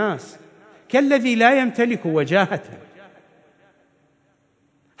على الناس كالذي لا يمتلك وجاهة؟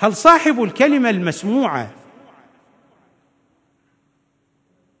 هل صاحب الكلمة المسموعة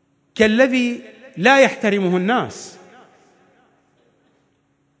كالذي لا يحترمه الناس؟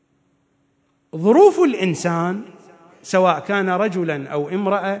 ظروف الإنسان سواء كان رجلا أو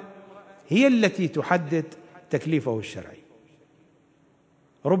امرأة هي التي تحدد تكليفه الشرعي.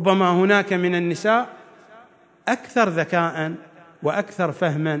 ربما هناك من النساء أكثر ذكاء وأكثر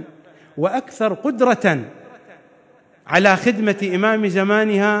فهما وأكثر قدرة على خدمة إمام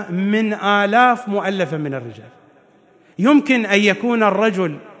زمانها من آلاف مؤلفة من الرجال. يمكن أن يكون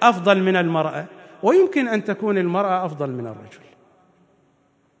الرجل أفضل من المرأة، ويمكن أن تكون المرأة أفضل من الرجل.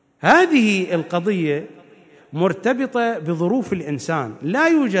 هذه القضية مرتبطة بظروف الإنسان، لا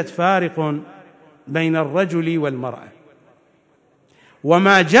يوجد فارق بين الرجل والمرأة.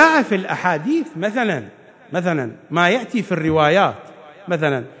 وما جاء في الأحاديث مثلا ما يأتي في الروايات،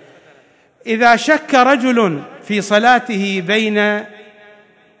 مثلا إذا شك رجل في صلاته بين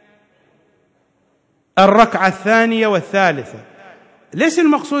الركعة الثانية والثالثة، ليس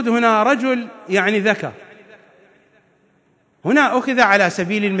المقصود هنا رجل ذكر، هنا أخذ على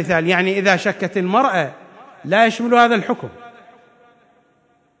سبيل المثال، إذا شكت المرأة لا يشمل هذا الحكم.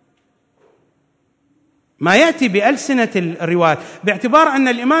 ما يأتي بألسنة الروايات باعتبار أن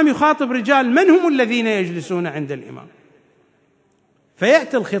الإمام يخاطب رجال، من هم الذين يجلسون عند الإمام؟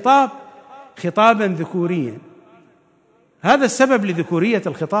 فيأتي الخطاب خطابا ذكوريا، هذا السبب لذكورية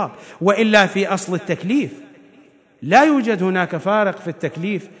الخطاب. وإلا في أصل التكليف لا يوجد هناك فارق في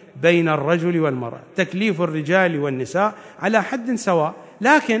التكليف بين الرجل والمرأة، تكليف الرجال والنساء على حد سواء،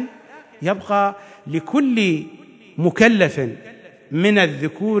 لكن يبقى لكل مكلف من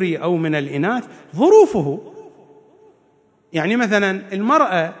الذكور أو من الإناث ظروفه. مثلا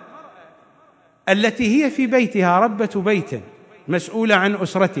المرأة التي هي في بيتها ربة بيت مسؤولة عن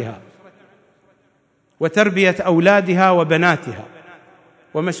أسرتها وتربية أولادها وبناتها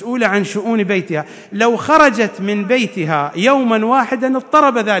ومسؤولة عن شؤون بيتها، لو خرجت من بيتها يوما واحدا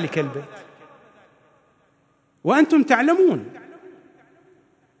اضطرب ذلك البيت، وأنتم تعلمون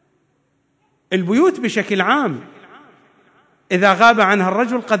البيوت بشكل عام إذا غاب عنها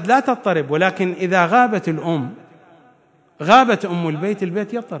الرجل قد لا تضطرب، ولكن إذا غابت الأم، غابت أم البيت،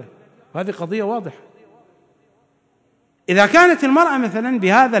 البيت يضطرب. هذه قضية واضحة. إذا كانت المرأة مثلا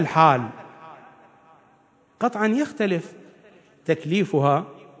بهذا الحال قطعا يختلف تكليفها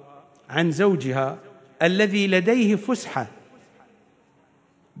عن زوجها الذي لديه فسحة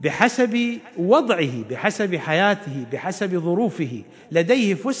بحسب وضعه، بحسب حياته، بحسب ظروفه،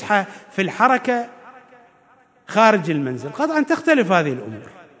 لديه فسحة في الحركة خارج المنزل، قطعا تختلف هذه الأمور.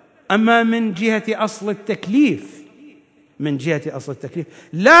 أما من جهة أصل التكليف، من جهة أصل التكليف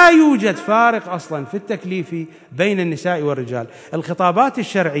لا يوجد فارق أصلا في التكليف بين النساء والرجال. الخطابات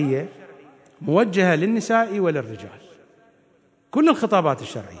الشرعية موجهة للنساء وللرجال، كل الخطابات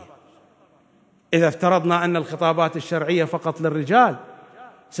الشرعية. إذا افترضنا أن الخطابات الشرعية فقط للرجال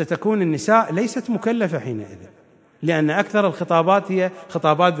ستكون النساء ليست مكلفة حينئذ، لأن أكثر الخطابات هي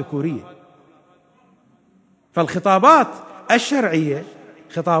خطابات ذكورية. فالخطابات الشرعية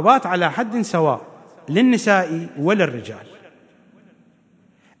خطابات على حد سواء للنساء وللرجال.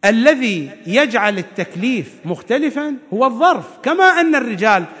 الذي يجعل التكليف مختلفا هو الظرف، كما أن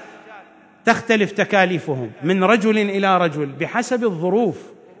الرجال تختلف تكاليفهم من رجل إلى رجل بحسب الظروف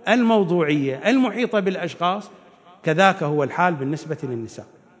الموضوعية المحيطة بالأشخاص، كذاك هو الحال بالنسبة للنساء.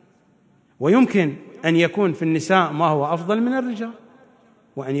 ويمكن أن يكون في النساء ما هو أفضل من الرجال،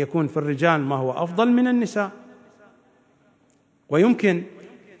 وأن يكون في الرجال ما هو أفضل من النساء. ويمكن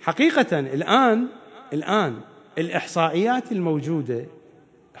حقيقة الآن الإحصائيات الموجودة،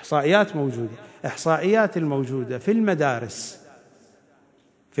 إحصائيات الموجودة في المدارس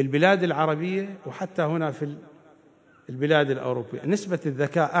في البلاد العربية وحتى هنا في البلاد الأوروبية، نسبة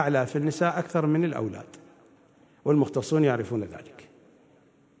الذكاء أعلى في النساء أكثر من الأولاد، والمختصون يعرفون ذلك.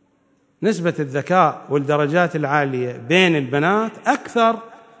 نسبة الذكاء والدرجات العالية بين البنات أكثر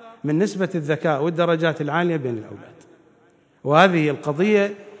من نسبة الذكاء والدرجات العالية بين الأولاد. وهذه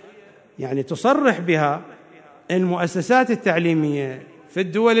القضية يعني تصرح بها المؤسسات التعليمية في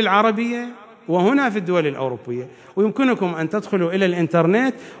الدول العربية وهنا في الدول الأوروبية. ويمكنكم أن تدخلوا إلى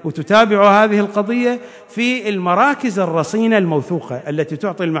الإنترنت وتتابعوا هذه القضية في المراكز الرصينة الموثوقة التي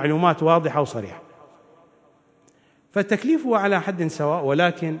تعطي المعلومات واضحة وصريحة. فالتكليف هو على حد سواء،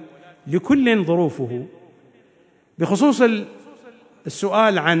 ولكن لكل ظروفه. بخصوص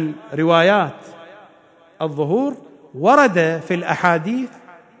السؤال عن روايات الظهور، ورد في الأحاديث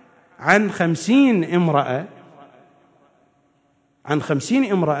عن 50 امرأة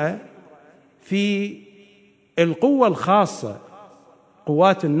في القوة الخاصة،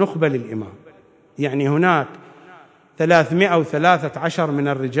 قوات النخبة للإمام. يعني هناك 313 من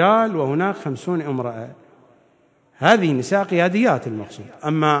الرجال وهناك 50 امرأة. هذه نساء قياديات المقصود.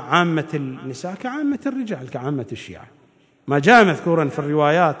 أما عامة النساء كعامة الرجال، كعامة الشيعة. ما جاء مذكورا في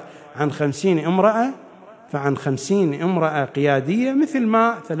الروايات عن 50 امرأة فعن 50 امرأة قيادية، مثل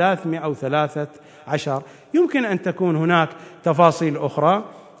ما 313. يمكن أن تكون هناك تفاصيل أخرى،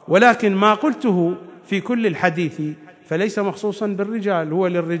 ولكن ما قلته في كل الحديث فليس مخصوصا بالرجال، هو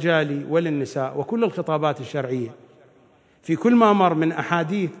للرجال وللنساء. وكل الخطابات الشرعية في كل ما مر من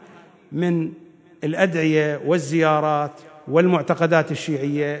أحاديث من الأدعية والزيارات والمعتقدات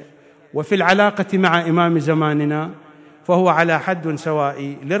الشيعية وفي العلاقة مع إمام زماننا، فهو على حد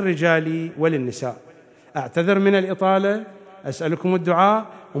سواء للرجال وللنساء. أعتذر من الإطالة، أسألكم الدعاء،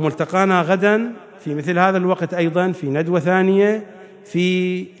 وملتقانا غدا في مثل هذا الوقت أيضا في ندوة ثانية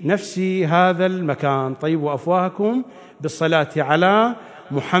في نفس هذا المكان. طيبوا أفواهكم بالصلاة على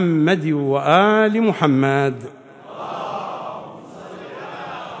محمد وآل محمد.